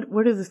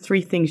what are the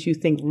 3 things you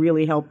think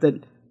really help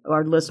that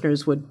our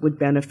listeners would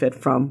benefit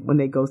from when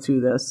they go through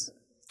this?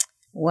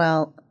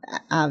 Well,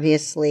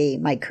 obviously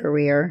my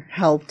career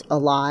helped a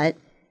lot,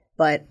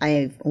 but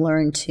I've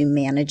learned to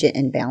manage it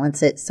and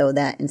balance it so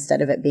that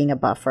instead of it being a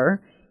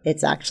buffer,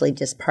 it's actually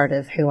just part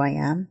of who I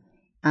am.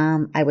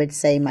 I would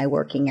say my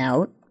working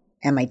out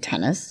and my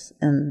tennis,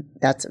 and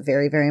that's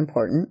very, very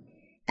important.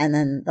 And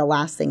then the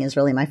last thing is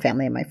really my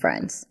family and my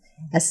friends,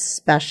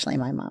 especially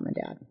my mom and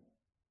dad.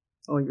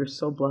 Oh, you're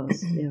so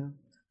blessed. Yeah.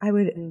 I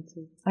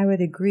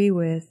would agree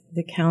with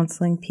the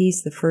counseling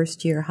piece. The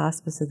first year,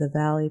 Hospice of the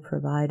Valley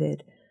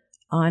provided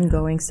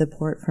ongoing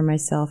support for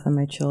myself and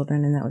my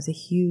children, and that was a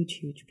huge,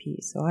 huge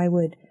piece. So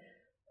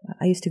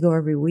I used to go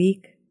every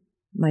week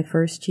my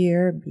first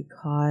year,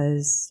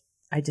 because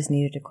I just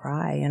needed to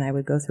cry, and I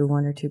would go through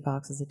 1 or 2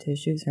 boxes of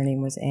tissues. Her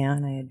name was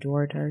Anne. I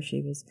adored her.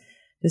 She was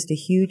just a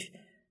huge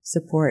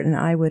support, and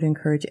I would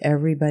encourage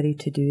everybody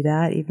to do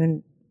that,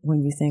 even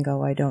when you think,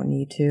 oh, I don't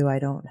need to, I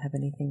don't have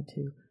anything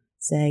to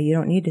say. You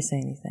don't need to say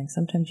anything.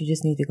 Sometimes you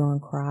just need to go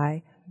and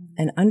cry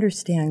and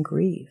understand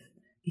grief,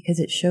 because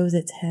it shows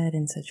its head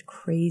in such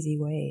crazy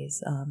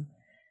ways.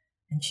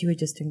 And she would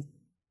just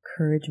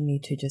encourage me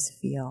to just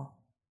feel.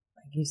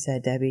 Like you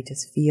said, Debbie,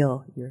 just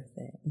feel your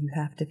thing. You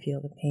have to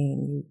feel the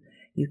pain.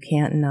 You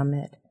can't numb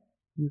it.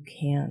 You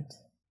can't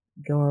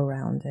go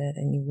around it,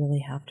 and you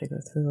really have to go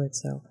through it.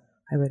 So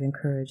I would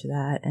encourage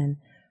that. And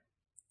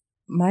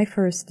my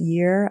first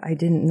year, I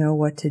didn't know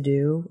what to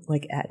do,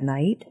 like at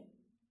night.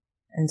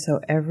 And so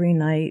every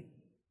night,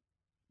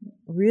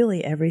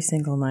 really every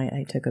single night,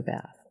 I took a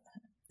bath.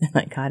 And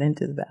I got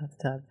into the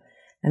bathtub.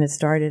 And it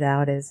started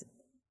out as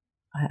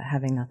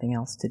having nothing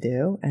else to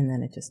do, and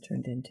then it just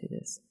turned into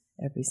this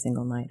every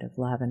single night of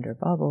lavender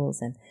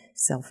bubbles and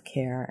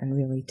self-care and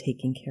really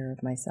taking care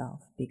of myself,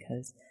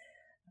 because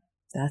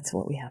that's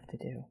what we have to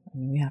do. I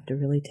mean, we have to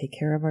really take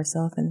care of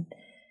ourselves, and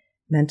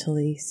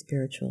mentally,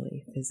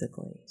 spiritually,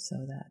 physically. So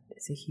that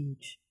is a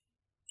huge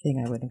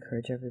thing I would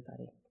encourage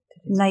everybody to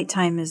do.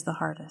 Nighttime is the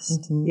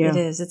hardest. Mm-hmm. Yeah. It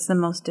is. It's the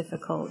most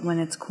difficult. When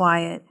it's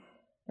quiet,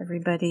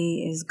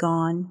 everybody is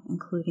gone,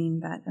 including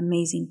that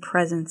amazing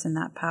presence and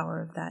that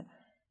power of that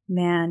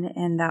man.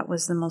 And that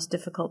was the most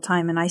difficult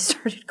time. And I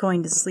started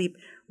going to sleep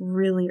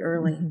really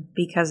early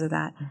because of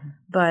that.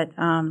 But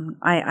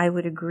I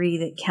would agree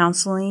that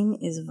counseling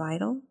is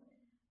vital.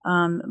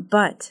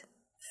 But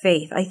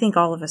faith, I think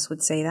all of us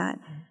would say that.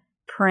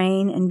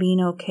 Praying and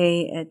being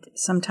okay at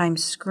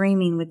sometimes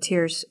screaming with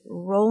tears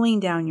rolling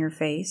down your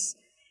face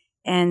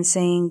and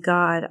saying,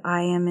 God,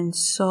 I am in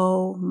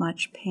so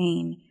much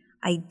pain.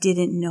 I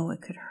didn't know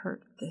it could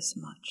hurt this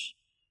much.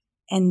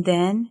 And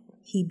then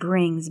he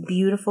brings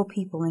beautiful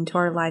people into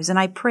our lives. And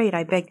I prayed,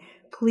 I begged,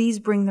 please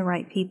bring the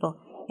right people.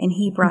 And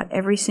he brought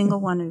every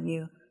single one of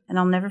you. And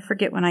I'll never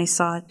forget when I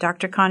saw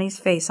Dr. Connie's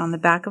face on the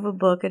back of a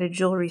book at a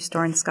jewelry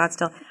store in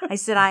Scottsdale. I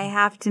said, I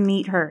have to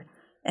meet her.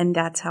 And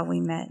that's how we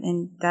met.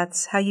 And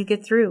that's how you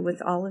get through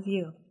with all of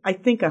you. I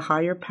think a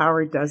higher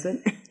power does it.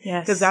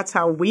 Yes. Because that's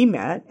how we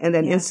met. And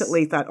then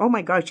instantly thought, oh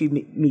my gosh, you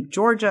meet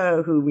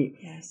Georgia, who we,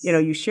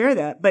 you share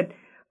that. But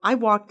I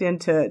walked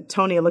into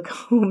Tony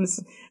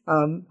Lacomb's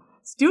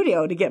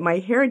studio to get my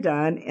hair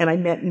done, and I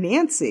met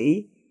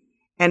Nancy.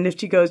 And if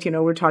she goes,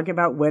 we're talking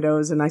about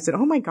widows. And I said,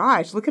 oh my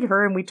gosh, look at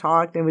her. And we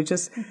talked, and it was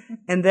just,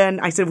 and then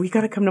I said, we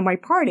got to come to my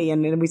party.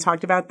 And then we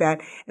talked about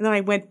that. And then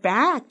I went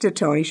back to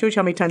Tony, shows you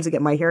how many times I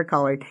get my hair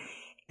colored.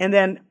 And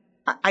then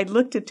I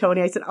looked at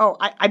Tony. I said, oh,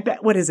 I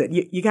bet, what is it?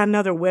 You got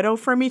another widow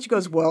for me? She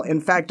goes, well,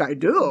 in fact, I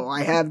do.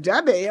 I have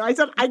Debbie. And I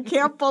said, I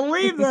can't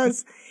believe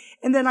this.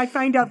 And then I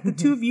find out the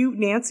two of you,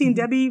 Nancy and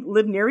Debbie,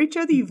 live near each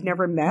other. You've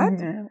never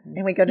met.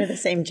 And we go to the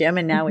same gym,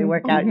 and now we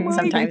work out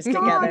sometimes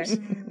together.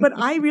 But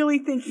I really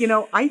think,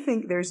 I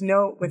think there's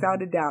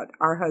without a doubt,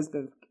 our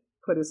husband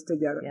put us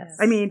together. Yes.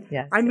 I mean,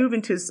 I move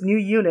into this new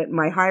unit in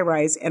my high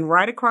rise, and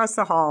right across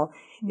the hall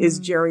is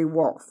Jerry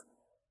Wolf,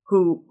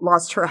 who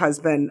lost her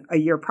husband a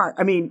year prior.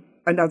 I mean,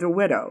 another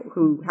widow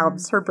who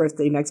has her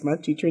birthday next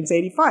month. She turns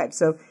 85.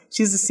 So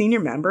she's a senior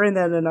member. And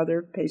then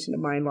another patient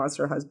of mine lost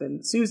her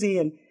husband, Susie.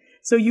 And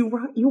so you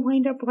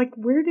wind up like,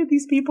 where did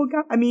these people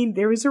go? I mean,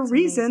 there is a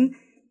reason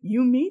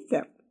you meet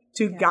them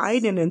to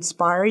guide and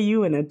inspire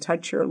you and to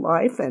touch your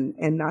life and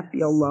not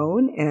be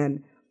alone.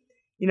 And,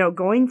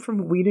 going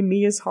from we to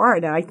me is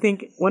hard. And I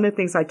think one of the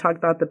things I talked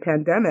about the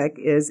pandemic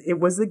is it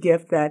was the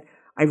gift that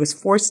I was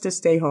forced to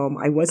stay home.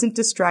 I wasn't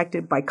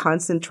distracted by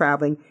constant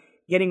traveling,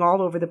 getting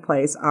all over the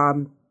place.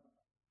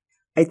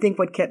 I think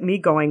what kept me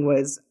going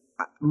was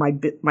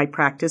my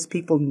practice.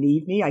 People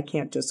need me. I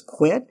can't just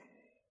quit.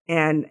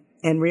 And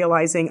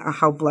realizing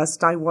how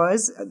blessed I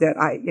was that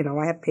I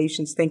have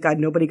patients. Thank God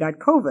nobody got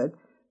COVID,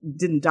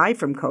 didn't die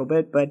from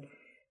COVID, but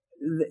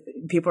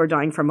people are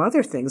dying from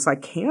other things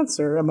like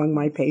cancer among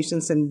my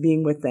patients and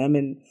being with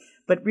them.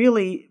 But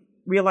really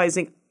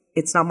realizing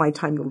it's not my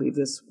time to leave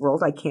this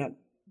world. I can't,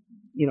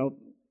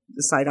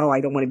 decide, I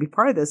don't want to be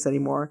part of this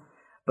anymore.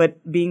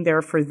 But being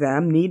there for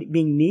them,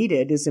 being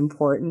needed is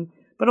important.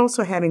 But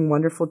also having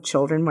wonderful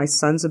children. My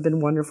sons have been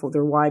wonderful.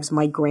 Their wives,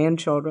 my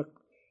grandchildren.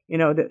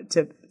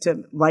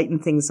 To lighten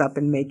things up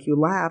and make you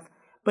laugh.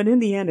 But in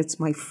the end, it's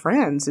my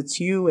friends. It's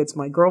you. It's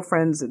my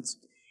girlfriends.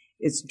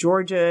 It's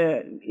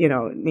Georgia,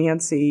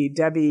 Nancy,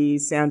 Debbie,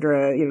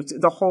 Sandra,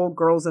 the whole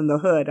Girls in the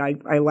Hood.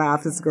 I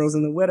laugh. It's Girls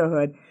in the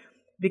Widowhood.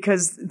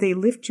 Because they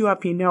lift you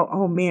up,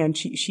 oh man,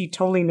 she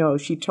totally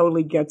knows. She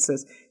totally gets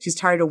this. She's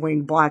tired of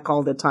wearing black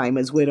all the time,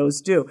 as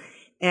widows do.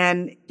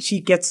 And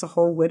she gets the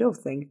whole widow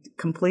thing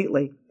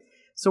completely.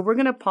 So we're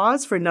going to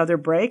pause for another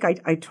break.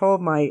 I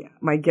told my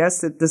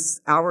guests that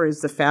this hour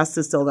is the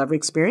fastest they'll ever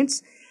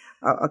experience.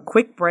 A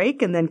quick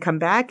break and then come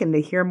back and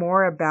to hear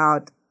more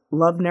about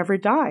Love Never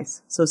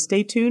Dies. So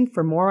stay tuned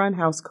for more on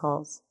House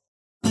Calls.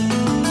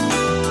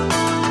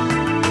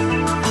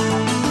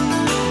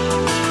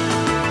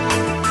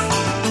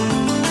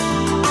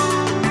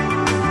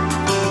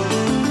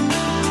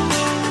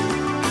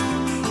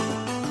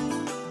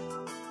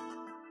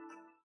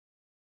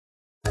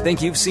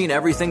 Think you've seen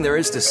everything there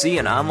is to see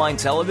in online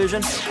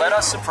television? Let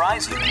us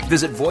surprise you.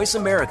 Visit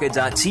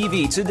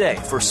voiceamerica.tv today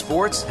for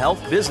sports,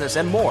 health, business,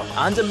 and more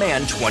on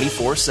demand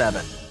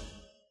 24/7.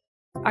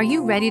 Are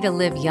you ready to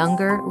live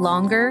younger,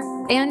 longer?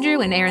 Andrew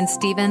and Aaron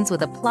Stevens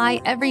with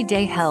Apply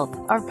Everyday Health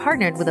are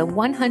partnered with a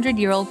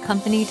 100-year-old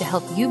company to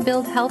help you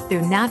build health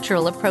through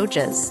natural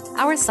approaches.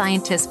 Our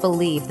scientists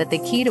believe that the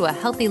key to a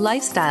healthy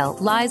lifestyle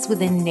lies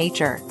within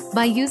nature.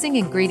 By using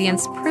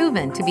ingredients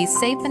proven to be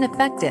safe and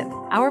effective,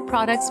 our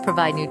products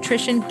provide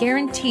nutrition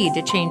guaranteed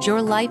to change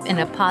your life in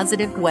a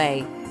positive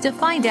way. To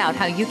find out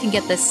how you can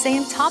get the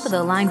same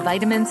top-of-the-line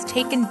vitamins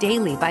taken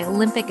daily by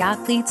Olympic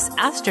athletes,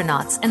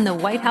 astronauts, and the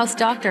White House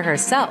doctor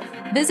herself,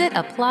 visit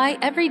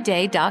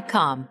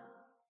applyeveryday.com.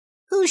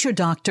 Who's your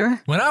doctor?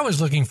 When I was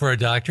looking for a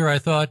doctor, I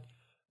thought,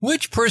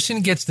 Which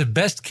person gets the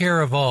best care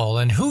of all,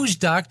 and whose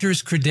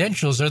doctor's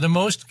credentials are the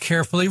most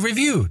carefully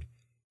reviewed?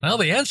 Well,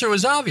 the answer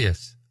was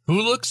obvious.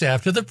 Who looks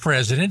after the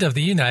President of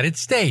the United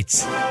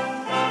States?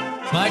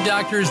 My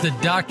doctor is the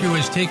doctor who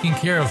has taken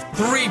care of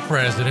 3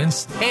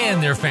 presidents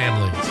and their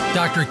families.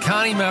 Dr.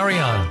 Connie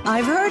Mariano.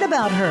 I've heard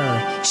about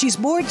her. She's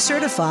board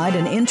certified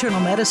in internal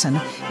medicine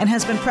and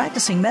has been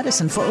practicing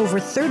medicine for over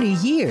 30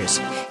 years.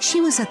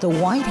 She was at the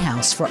White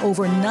House for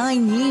over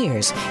 9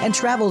 years and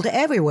traveled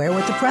everywhere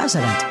with the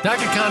president.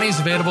 Dr. Connie is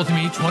available to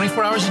me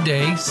 24 hours a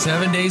day,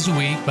 7 days a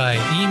week by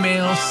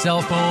email,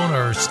 cell phone,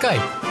 or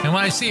Skype. And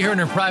when I see her in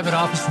her private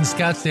office in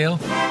Scottsdale,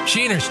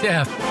 she and her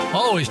staff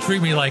always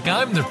treat me like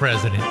I'm the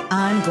president.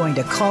 I'm going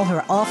to call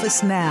her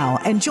office now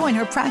and join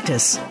her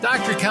practice.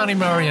 Dr. Connie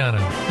Mariano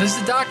is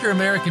the doctor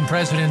American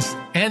presidents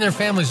and their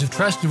families have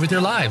trusted with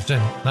their lives,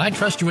 and I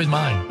trust her with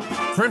mine.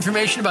 For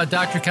information about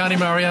Dr. Connie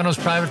Mariano's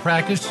private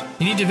practice,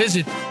 you need to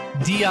visit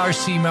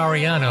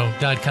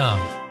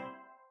drcmariano.com.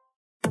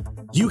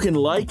 You can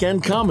like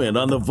and comment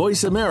on the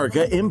Voice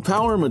America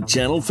Empowerment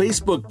Channel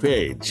Facebook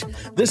page.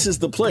 This is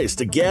the place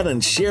to get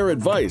and share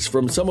advice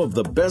from some of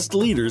the best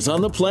leaders on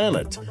the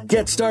planet.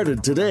 Get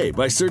started today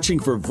by searching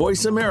for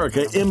Voice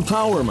America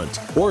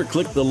Empowerment or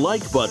click the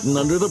like button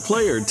under the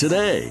player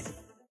today.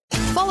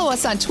 Follow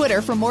us on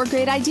Twitter for more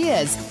great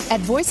ideas at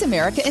Voice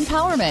America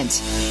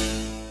Empowerment.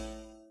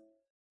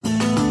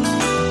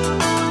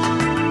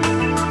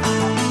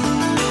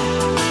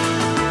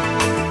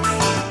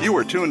 You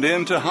are tuned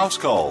in to House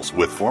Calls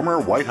with former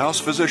White House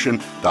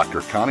physician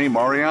Dr. Connie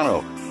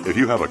Mariano. If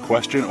you have a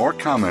question or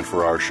comment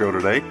for our show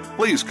today,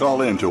 please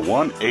call in to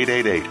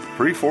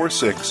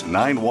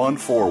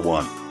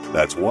 1-888-346-9141.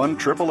 That's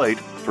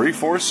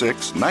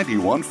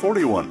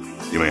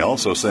 1-888-346-9141. You may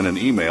also send an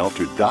email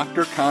to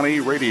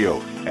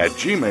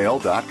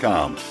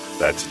drconnieradio@gmail.com.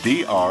 That's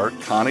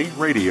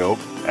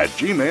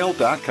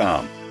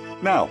drconnieradio@gmail.com.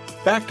 Now,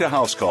 back to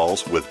House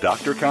Calls with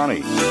Dr.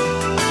 Connie.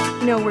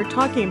 You know, we're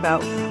talking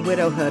about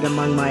widowhood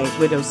among my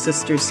widow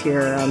sisters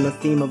here on the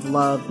theme of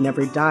love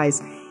never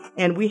dies.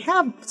 And we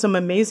have some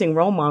amazing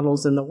role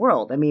models in the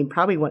world. I mean,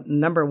 probably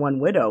number one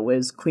widow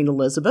is Queen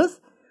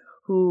Elizabeth,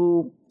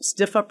 who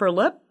stiff upper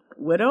lip,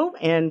 widow,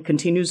 and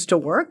continues to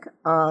work,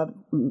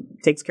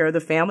 takes care of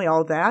the family,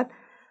 all that.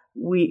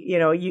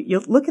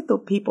 You look at the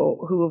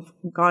people who have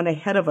gone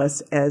ahead of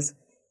us as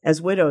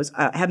widows,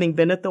 having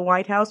been at the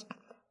White House,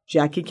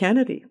 Jackie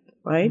Kennedy,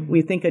 right? Mm-hmm.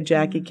 We think of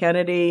Jackie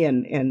Kennedy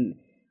and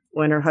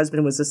when her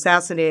husband was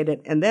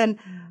assassinated. And then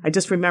I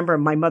just remember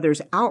my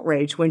mother's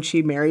outrage when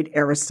she married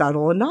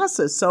Aristotle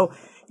Onassis. So,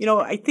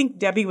 I think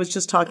Debbie was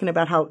just talking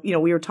about how, we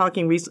were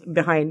talking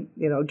behind,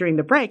 during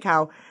the break,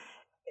 how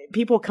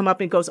people come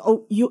up and goes,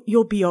 oh,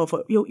 you'll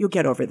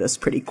get over this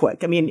pretty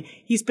quick. I mean,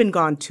 he's been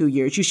gone 2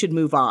 years. You should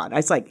move on. I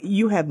was like,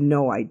 you have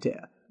no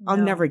idea. I'll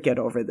never get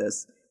over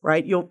this,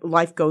 right?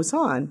 Life goes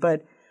on.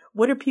 But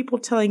what are people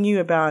telling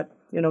you about,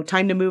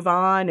 time to move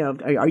on?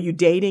 Are you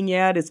dating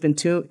yet? It's been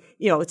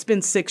it's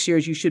been 6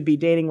 years. You should be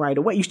dating right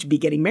away. You should be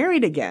getting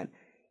married again.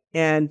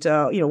 And,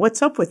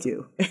 what's up with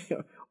you?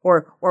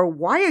 or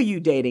why are you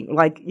dating?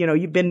 Like,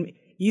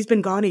 he's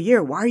been gone a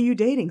year. Why are you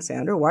dating,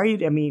 Sandra?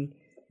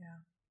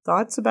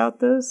 Thoughts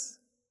about this?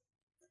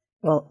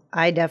 Well,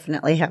 I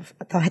definitely have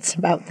thoughts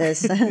about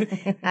this.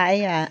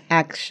 I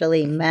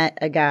actually met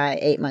a guy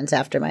 8 months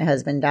after my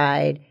husband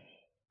died,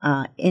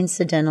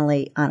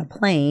 incidentally on a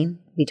plane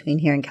between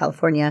here and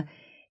California.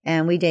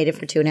 And we dated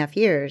for 2.5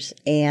 years.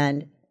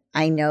 And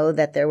I know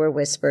that there were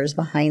whispers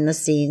behind the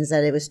scenes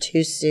that it was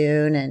too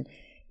soon and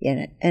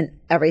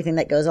everything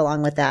that goes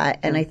along with that.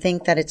 And I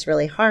think that it's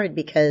really hard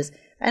because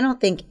I don't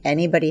think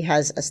anybody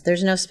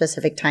there's no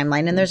specific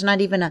timeline, and there's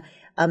not even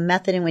a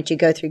method in which you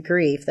go through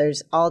grief.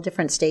 There's all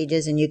different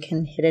stages, and you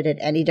can hit it at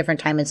any different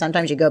time. And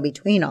sometimes you go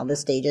between all the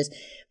stages.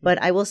 But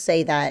I will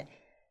say that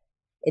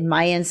in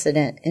my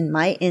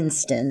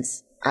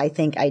instance, I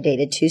think I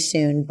dated too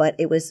soon, but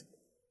it was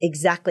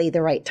exactly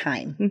the right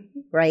time,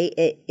 right?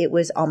 It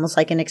was almost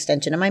like an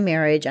extension of my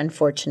marriage,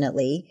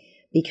 unfortunately,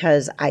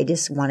 because I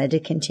just wanted to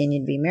continue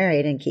to be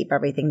married and keep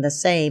everything the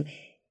same.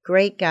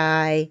 Great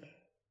guy.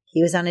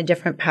 He was on a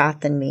different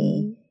path than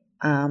me,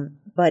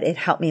 but it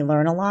helped me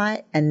learn a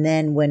lot. And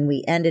then when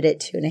we ended it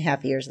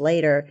 2.5 years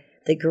later,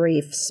 the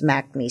grief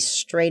smacked me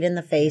straight in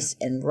the face,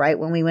 and right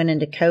when we went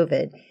into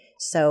COVID.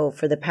 So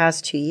for the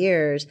past 2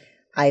 years,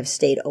 I've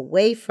stayed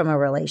away from a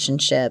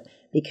relationship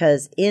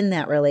because in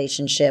that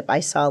relationship,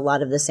 I saw a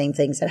lot of the same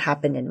things that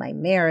happened in my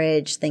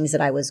marriage, things that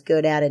I was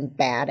good at and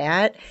bad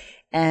at,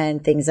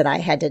 and things that I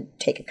had to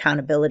take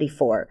accountability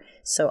for.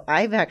 So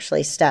I've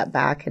actually stepped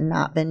back and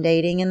not been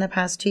dating in the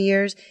past 2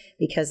 years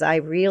because I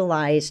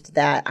realized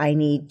that I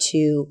need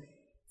to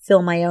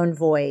fill my own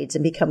voids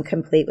and become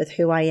complete with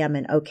who I am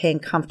and okay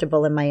and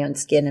comfortable in my own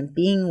skin and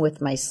being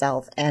with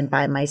myself and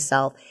by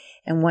myself.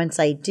 And once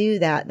I do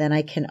that, then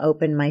I can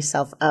open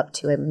myself up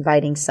to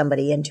inviting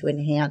somebody in to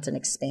enhance and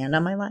expand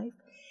on my life.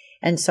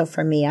 And so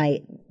for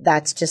me,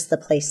 that's just the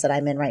place that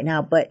I'm in right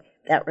now. But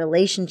that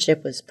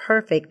relationship was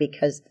perfect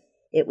because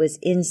it was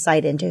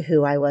insight into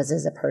who I was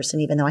as a person,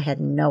 even though I had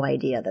no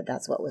idea that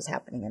that's what was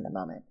happening in the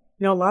moment.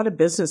 You know, a lot of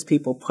business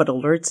people put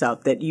alerts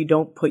out that you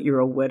don't put you're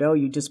a widow,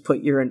 you just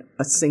put you're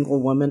a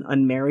single woman,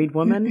 unmarried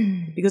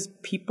woman, because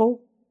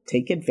people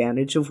take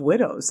advantage of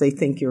widows. They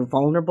think you're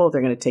vulnerable.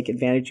 They're going to take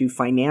advantage of you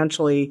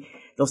financially.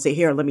 They'll say,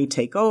 here, let me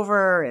take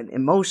over, and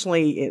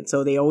emotionally. And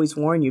so they always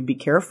warn you, be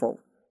careful,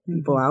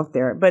 people out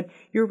there. But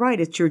you're right.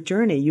 It's your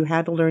journey. You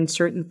had to learn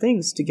certain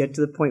things to get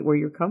to the point where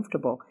you're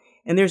comfortable.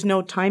 And there's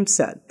no time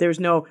set. There's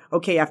no,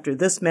 okay, after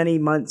this many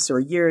months or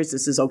years,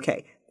 this is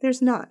okay.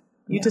 There's not.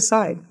 You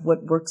decide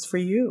what works for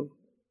you.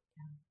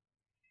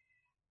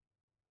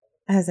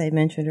 As I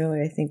mentioned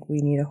earlier, I think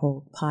we need a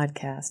whole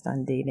podcast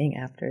on dating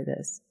after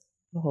this,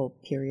 the whole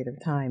period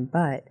of time.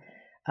 But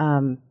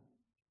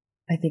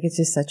I think it's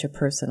just such a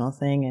personal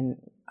thing. And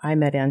I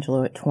met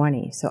Angelo at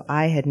 20, so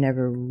I had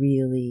never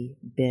really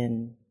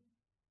been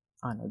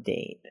on a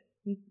date.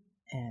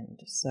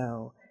 And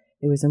so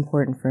it was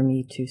important for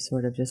me to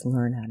sort of just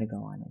learn how to go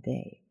on a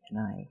date.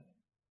 And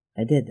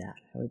I did that.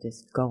 I would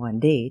just go on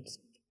dates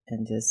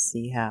and just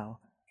see how,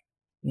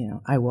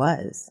 I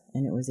was.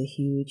 And it was a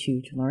huge,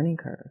 huge learning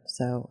curve.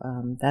 So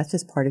that's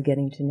just part of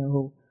getting to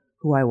know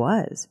who I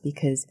was.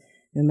 Because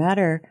no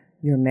matter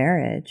your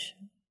marriage,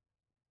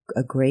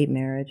 a great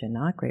marriage, a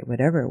not great,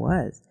 whatever it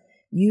was,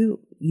 you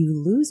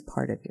lose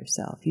part of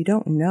yourself. You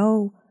don't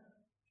know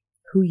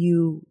who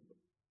you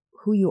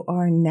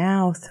are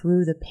now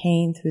through the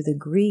pain, through the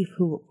grief.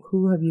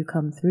 Who have you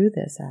come through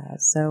this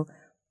as? So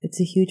it's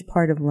a huge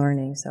part of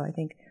learning. So I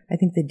think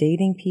the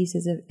dating piece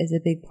is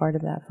a big part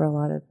of that for a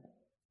lot of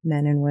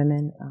men and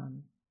women,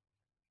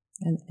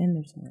 and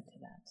there's more to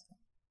that. So.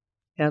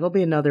 Yeah, it'll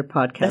be another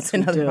podcast. That's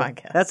another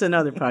podcast. That's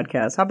another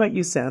podcast. How about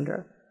you,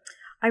 Sandra?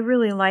 I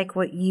really like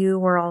what you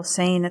were all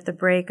saying at the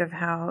break of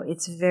how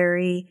it's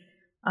very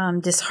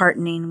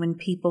disheartening when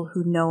people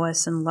who know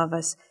us and love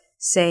us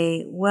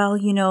say, well,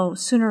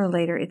 sooner or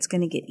later it's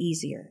going to get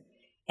easier.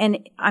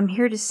 And I'm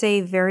here to say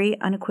very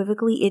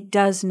unequivocally, it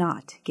does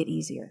not get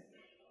easier.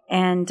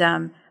 And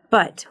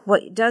but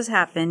what does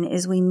happen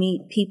is we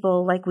meet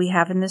people like we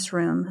have in this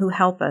room who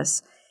help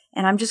us.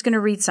 And I'm just going to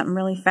read something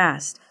really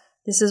fast.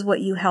 This is what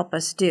you help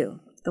us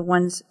do, the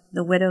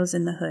widows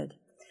in the hood.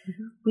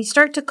 Mm-hmm. We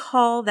start to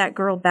call that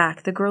girl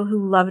back, the girl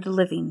who loved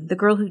living, the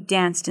girl who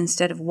danced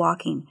instead of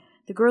walking,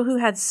 the girl who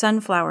had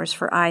sunflowers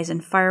for eyes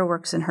and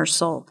fireworks in her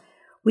soul.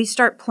 We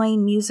start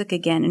playing music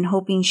again and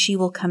hoping she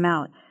will come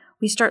out.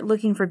 We start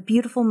looking for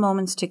beautiful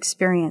moments to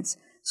experience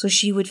so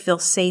she would feel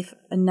safe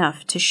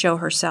enough to show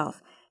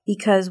herself,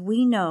 because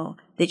we know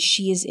that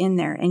she is in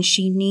there and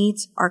she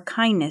needs our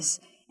kindness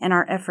and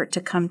our effort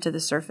to come to the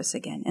surface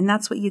again. And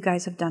that's what you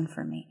guys have done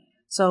for me.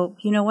 So,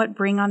 you know what?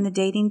 Bring on the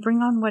dating, bring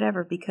on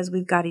whatever, because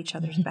we've got each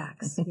other's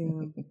backs.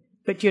 Yeah.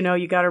 But,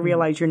 you got to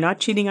realize you're not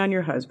cheating on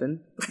your husband.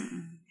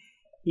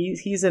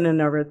 He's in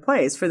another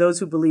place. For those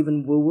who believe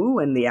in woo-woo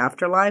and the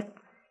afterlife,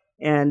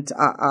 and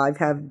I've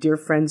had dear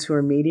friends who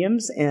are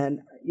mediums,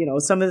 and,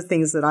 some of the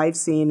things that I've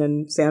seen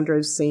and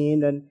Sandra's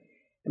seen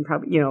and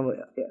probably,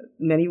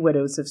 many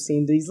widows have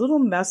seen, these little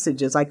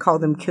messages, I call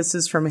them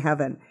kisses from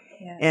heaven.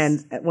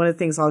 Yes. And one of the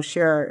things I'll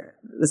share,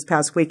 this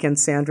past weekend,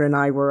 Sandra and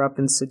I were up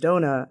in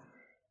Sedona,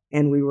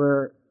 and we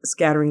were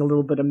scattering a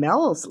little bit of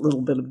Mel, a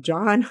little bit of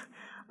John,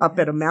 up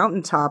at a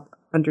mountaintop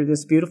under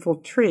this beautiful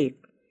tree.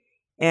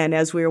 And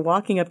as we were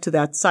walking up to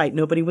that site,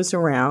 nobody was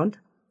around.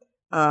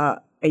 A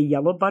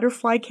yellow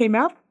butterfly came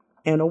out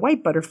and a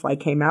white butterfly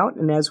came out.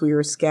 And as we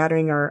were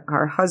scattering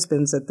our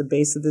husbands at the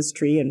base of this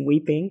tree and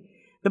weeping,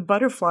 the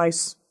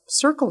butterflies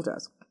circled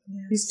us,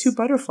 these two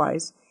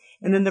butterflies.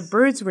 And then the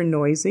birds were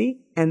noisy.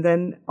 And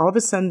then all of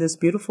a sudden, this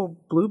beautiful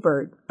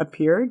bluebird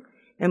appeared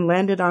and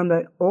landed on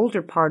the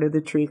older part of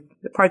the tree,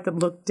 the part that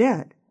looked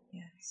dead.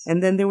 Yes.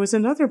 And then there was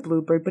another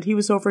bluebird, but he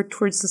was over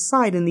towards the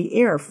side in the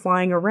air,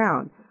 flying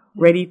around,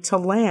 ready to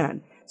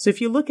land. So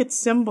if you look at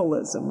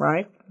symbolism,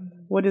 right,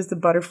 what is the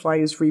butterfly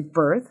is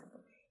rebirth.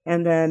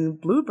 And then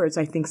bluebirds,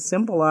 I think,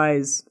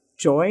 symbolize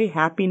joy,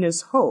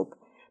 happiness, hope.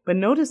 But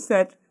notice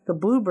that the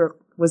bluebird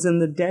was in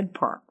the dead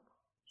part.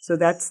 So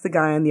that's the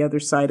guy on the other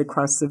side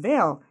across the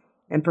veil.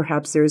 And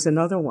perhaps there's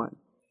another one.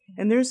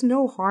 And there's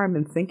no harm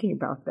in thinking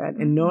about that.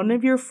 And none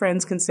of your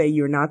friends can say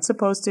you're not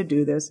supposed to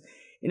do this.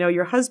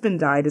 Your husband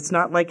died. It's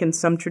not like in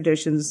some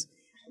traditions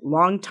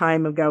long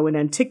time ago in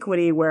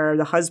antiquity where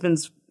the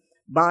husband's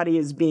body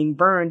is being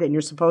burned and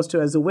you're supposed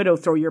to, as a widow,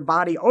 throw your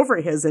body over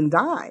his and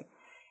die.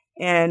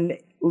 And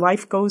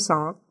life goes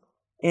on.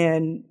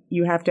 And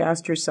you have to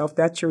ask yourself,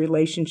 that's your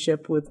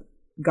relationship with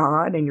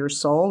God and your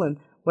soul. And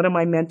what am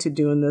I meant to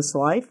do in this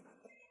life?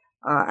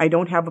 I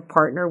don't have a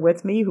partner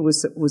with me who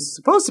was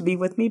supposed to be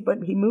with me,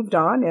 but he moved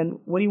on. And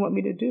what do you want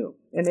me to do?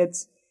 And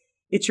it's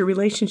your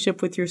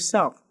relationship with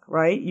yourself,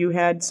 right? You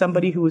had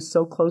somebody who was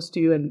so close to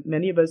you, and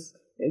many of us,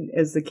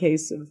 as the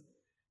case of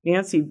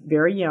Nancy,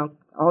 very young.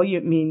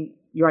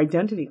 Your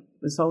identity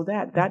was all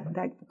that.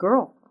 That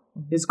girl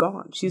is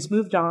gone. She's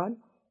moved on,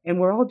 and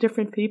we're all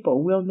different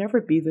people. We'll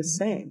never be the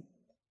same.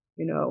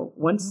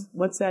 Once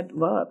that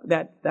love,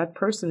 that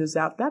person is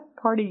out, that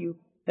part of you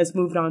has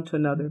moved on to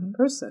another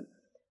person.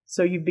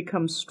 So you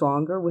become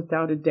stronger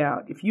without a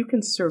doubt. If you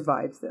can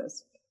survive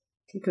this,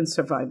 you can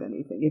survive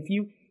anything. If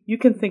you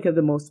can think of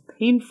the most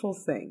painful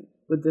thing,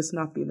 would this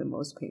not be the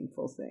most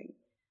painful thing?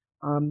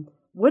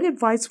 What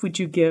advice would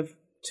you give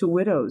to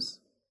widows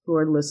who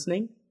are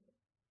listening?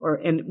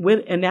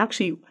 And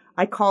actually,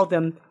 I call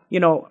them,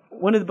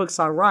 one of the books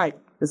I write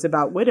is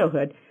about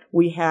widowhood.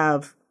 We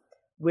have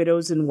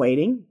widows in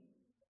waiting,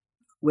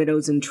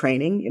 widows in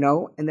training,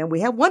 and then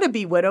we have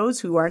wannabe widows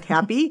who aren't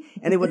happy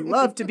and they would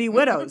love to be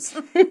widows.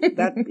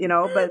 But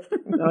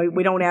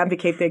we don't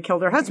advocate they kill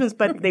their husbands,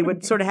 but they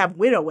would sort of have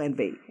widow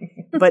envy.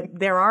 But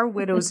there are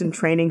widows in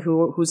training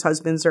whose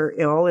husbands are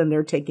ill and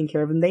they're taking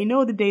care of them. They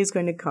know the day is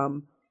going to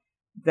come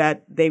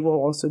that they will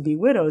also be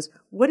widows.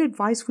 What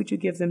advice would you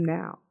give them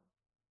now?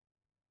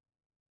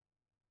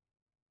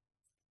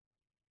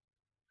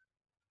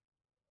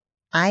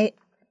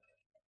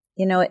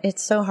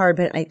 It's so hard,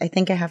 but I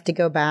think I have to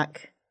go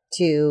back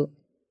to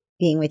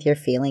being with your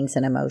feelings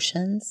and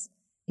emotions,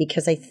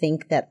 because I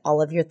think that all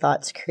of your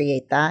thoughts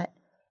create that.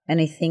 And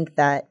I think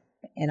that,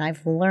 and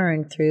I've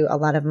learned through a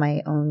lot of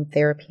my own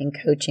therapy and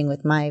coaching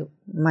with my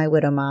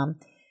widow mom,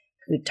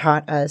 who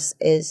taught us,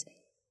 is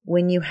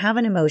when you have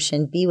an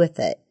emotion, be with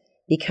it,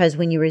 because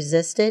when you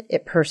resist it,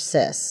 it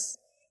persists.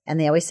 And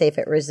they always say if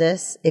you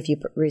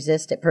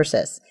resist, it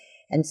persists.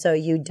 And so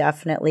you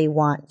definitely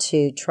want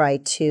to try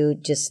to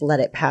just let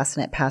it pass,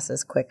 and it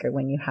passes quicker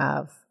when you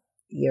have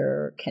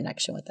your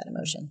connection with that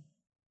emotion.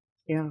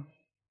 Yeah.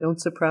 Don't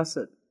suppress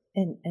it.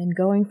 And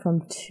going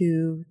from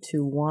 2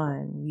 to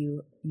 1,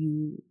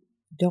 you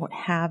don't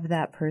have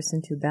that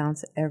person to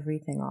bounce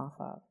everything off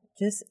of.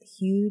 Just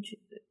huge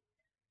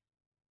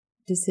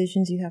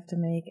decisions you have to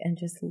make, and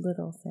just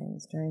little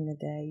things during the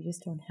day. You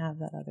just don't have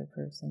that other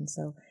person.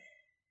 So,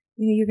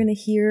 you're going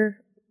to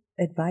hear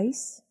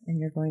advice and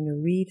you're going to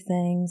read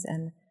things,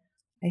 and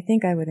I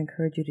think I would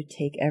encourage you to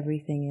take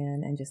everything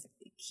in and just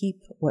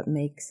keep what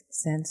makes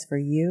sense for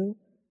you,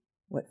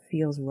 what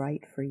feels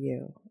right for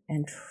you,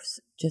 and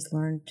just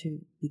learn to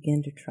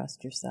begin to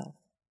trust yourself,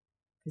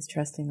 because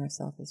trusting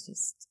ourselves is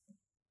just,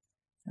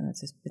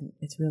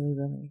 it's really,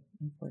 really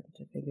important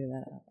to figure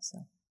that out. So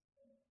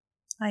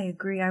I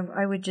agree.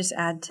 I would just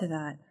add to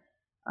that,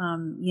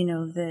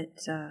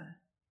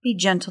 be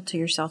gentle to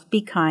yourself,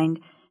 be kind.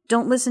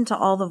 Don't listen to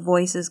all the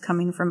voices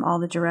coming from all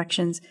the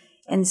directions,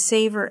 and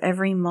savor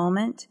every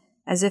moment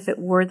as if it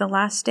were the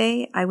last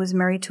day. I was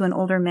married to an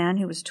older man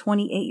who was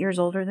 28 years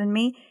older than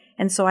me,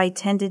 and so I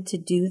tended to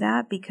do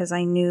that because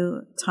I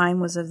knew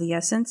time was of the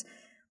essence.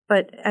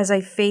 But as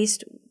I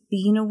faced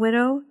being a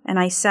widow, and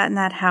I sat in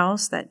that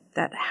house that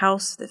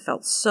house that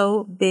felt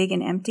so big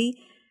and empty,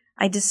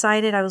 I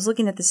decided, I was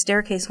looking at the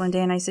staircase one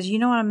day, and I said, you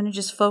know what, I'm going to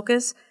just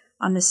focus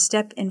on the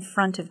step in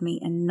front of me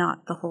and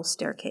not the whole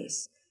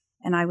staircase.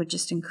 And I would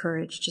just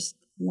encourage just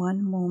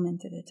one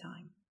moment at a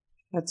time.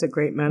 That's a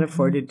great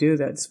metaphor to do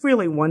that. It's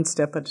really one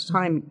step at a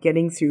time,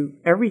 getting through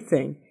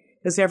everything,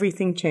 because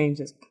everything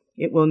changes.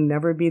 It will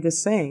never be the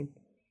same.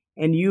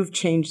 And you've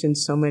changed in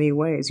so many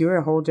ways. You're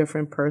a whole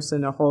different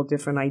person, a whole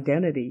different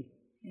identity.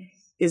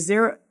 Yes.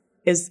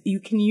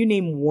 Can you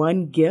name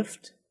one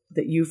gift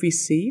that you've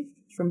received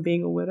from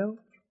being a widow,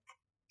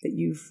 that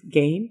you've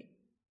gained?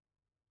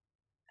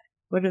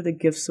 What are the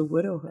gifts of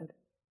widowhood?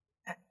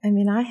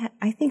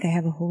 I think I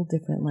have a whole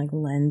different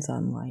lens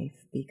on life,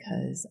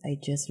 because I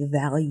just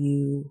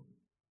value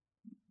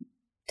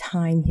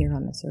time here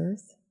on this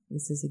earth.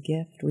 This is a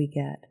gift we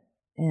get,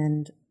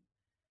 and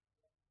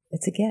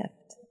it's a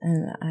gift,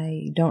 and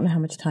I don't know how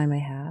much time I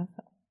have,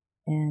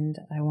 and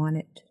I want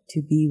it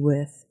to be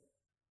with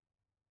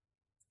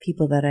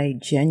people that I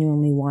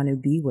genuinely want to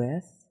be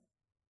with,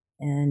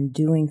 and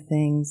doing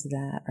things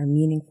that are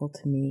meaningful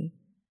to me,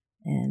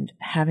 and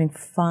having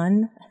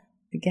fun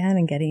again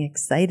and getting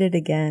excited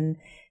again,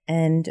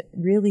 and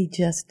really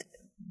just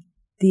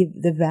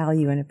the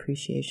value and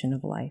appreciation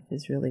of life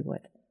is really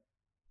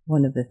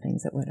one of the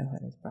things that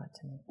widowhood has brought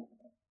to me.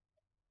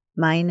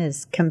 Mine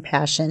is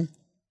compassion.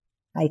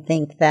 I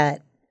think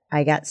that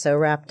I got so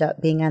wrapped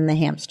up being on the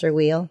hamster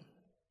wheel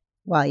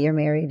while you're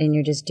married and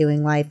you're just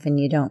doing life and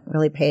you don't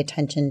really pay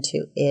attention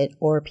to it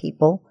or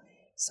people.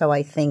 So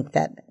I think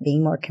that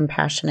being more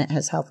compassionate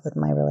has helped with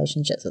my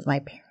relationships with my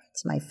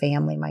parents, my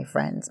family, my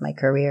friends, my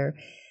career,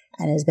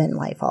 and has been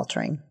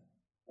life-altering.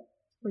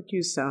 What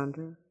you,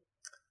 Sandra?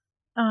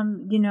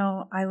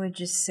 I would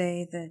just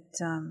say that,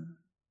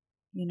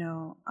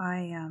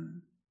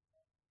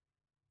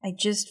 I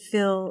just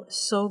feel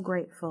so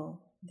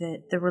grateful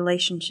that the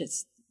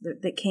relationships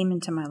that came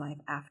into my life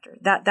after.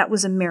 That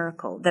was a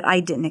miracle that I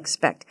didn't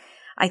expect.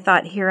 I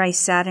thought, here I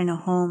sat in a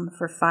home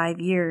for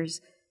 5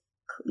 years,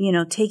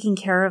 taking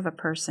care of a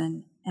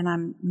person, and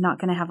I'm not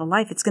going to have a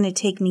life. It's going to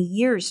take me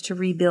years to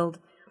rebuild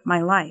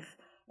my life.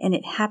 And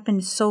it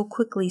happened so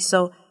quickly.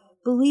 So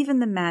believe in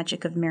the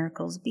magic of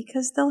miracles,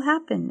 because they'll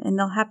happen, and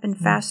they'll happen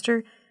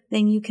faster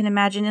than you can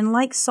imagine. And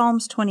like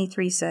Psalms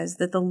 23 says,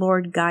 that the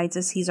Lord guides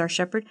us. He's our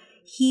shepherd.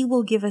 He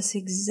will give us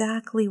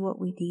exactly what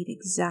we need,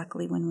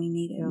 exactly when we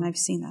need it. Yeah. And I've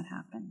seen that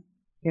happen.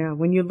 Yeah,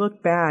 when you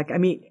look back,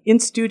 in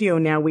studio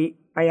now,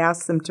 I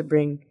asked them to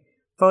bring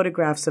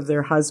photographs of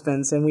their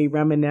husbands and we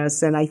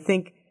reminisce. And I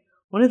think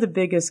one of the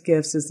biggest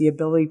gifts is the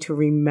ability to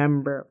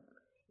remember.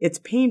 It's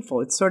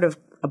painful. It's sort of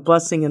a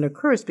blessing and a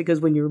curse because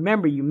when you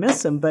remember, you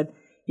miss them. But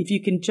if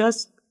you can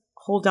just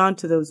hold on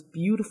to those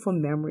beautiful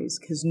memories,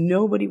 because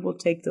nobody will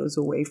take those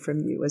away from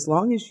you. As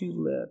long as you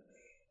live,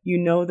 you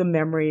know the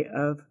memory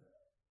of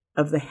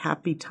the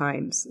happy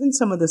times and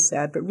some of the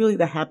sad, but really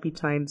the happy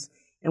times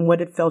and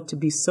what it felt to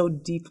be so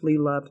deeply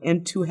loved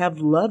and to have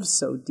loved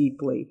so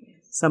deeply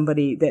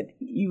somebody that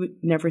you would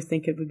never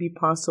think it would be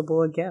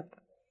possible again.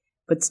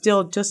 But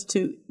still, just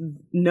to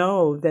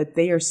know that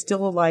they are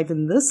still alive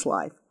in this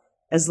life,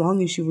 as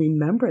long as you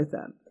remember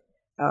them.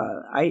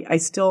 I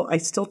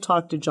still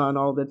talk to John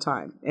all the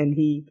time, and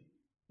he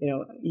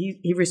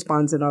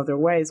responds in other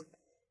ways.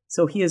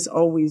 So he is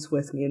always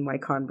with me in my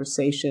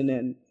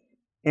conversation,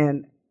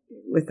 and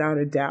without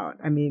a doubt,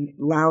 I mean,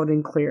 loud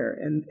and clear,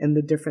 and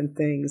the different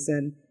things.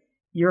 And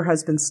your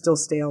husbands still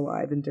stay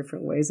alive in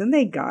different ways, and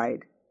they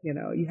guide.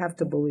 You have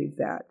to believe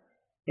that.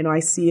 I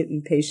see it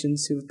in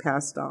patients who've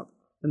passed on,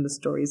 and the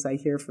stories I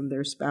hear from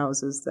their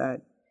spouses,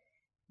 that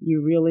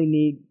you really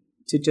need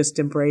to just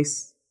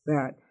embrace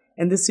that.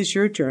 And this is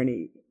your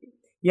journey.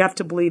 You have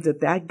to believe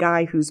that that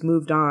guy who's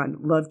moved on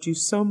loved you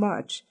so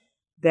much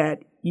that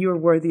you're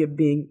worthy of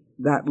being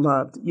that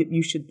loved.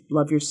 You should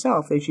love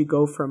yourself as you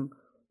go from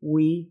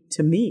we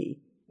to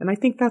me. And I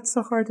think that's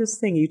the hardest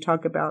thing. You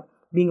talk about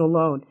being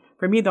alone.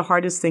 For me, the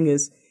hardest thing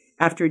is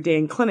after a day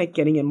in clinic,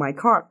 getting in my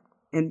car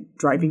and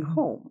driving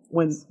home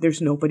when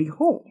there's nobody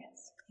home.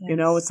 Yes.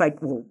 It's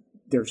like, well,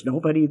 there's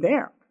nobody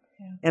there.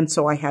 Yeah. And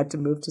so I had to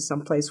move to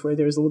some place where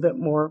there's a little bit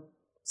more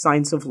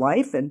signs of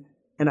life, and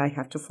I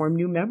have to form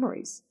new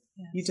memories.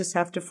 Yes. You just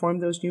have to form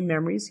those new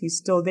memories. He's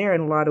still there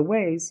in a lot of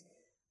ways,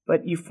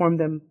 but you form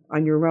them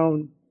on your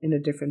own in a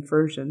different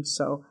version.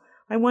 So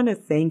I want to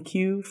thank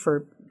you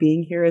for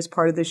being here as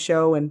part of the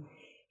show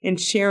and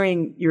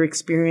sharing your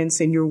experience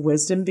and your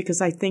wisdom,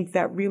 because I think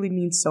that really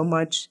means so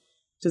much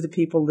to the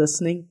people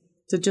listening,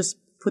 to just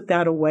put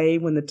that away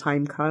when the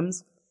time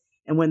comes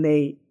and when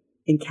they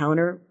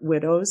encounter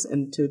widows,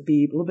 and to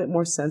be a little bit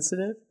more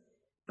sensitive,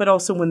 but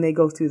also when they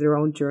go through their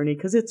own journey,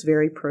 because it's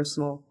very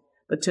personal,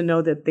 but to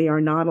know that they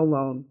are not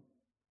alone,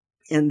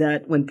 and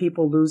that when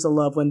people lose a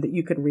loved one, that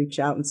you can reach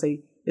out and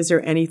say, is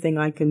there anything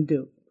I can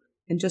do?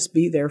 And just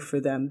be there for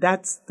them.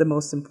 That's the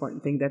most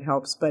important thing that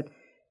helps. But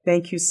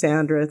thank you,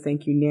 Sandra.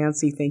 Thank you,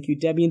 Nancy. Thank you,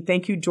 Debbie. And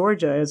thank you,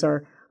 Georgia, as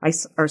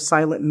our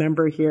silent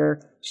member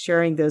here,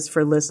 sharing this,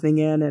 for listening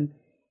in.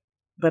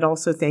 But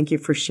also thank you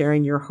for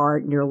sharing your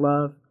heart and your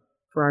love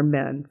for our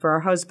men, for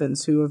our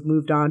husbands who have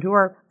moved on, who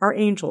are our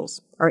angels.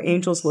 Our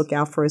angels look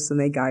out for us and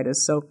they guide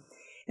us. So,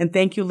 and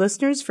thank you,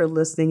 listeners, for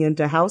listening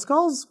into House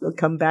Calls. We'll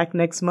come back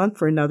next month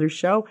for another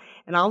show.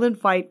 And I'll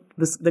invite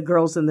the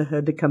girls in the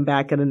hood to come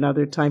back at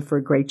another time for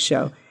a great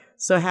show.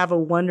 So have a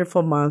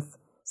wonderful month.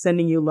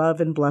 Sending you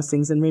love and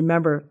blessings. And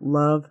remember,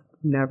 love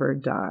never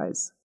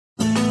dies.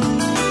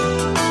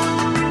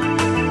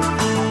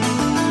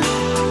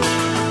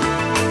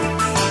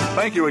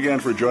 Thank you again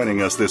for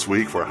joining us this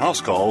week for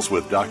House Calls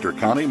with Dr.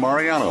 Connie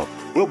Mariano.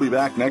 We'll be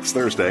back next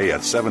Thursday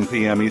at 7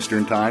 p.m.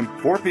 Eastern Time,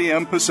 4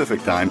 p.m.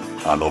 Pacific Time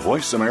on the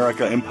Voice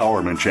America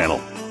Empowerment Channel.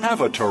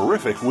 Have a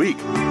terrific week.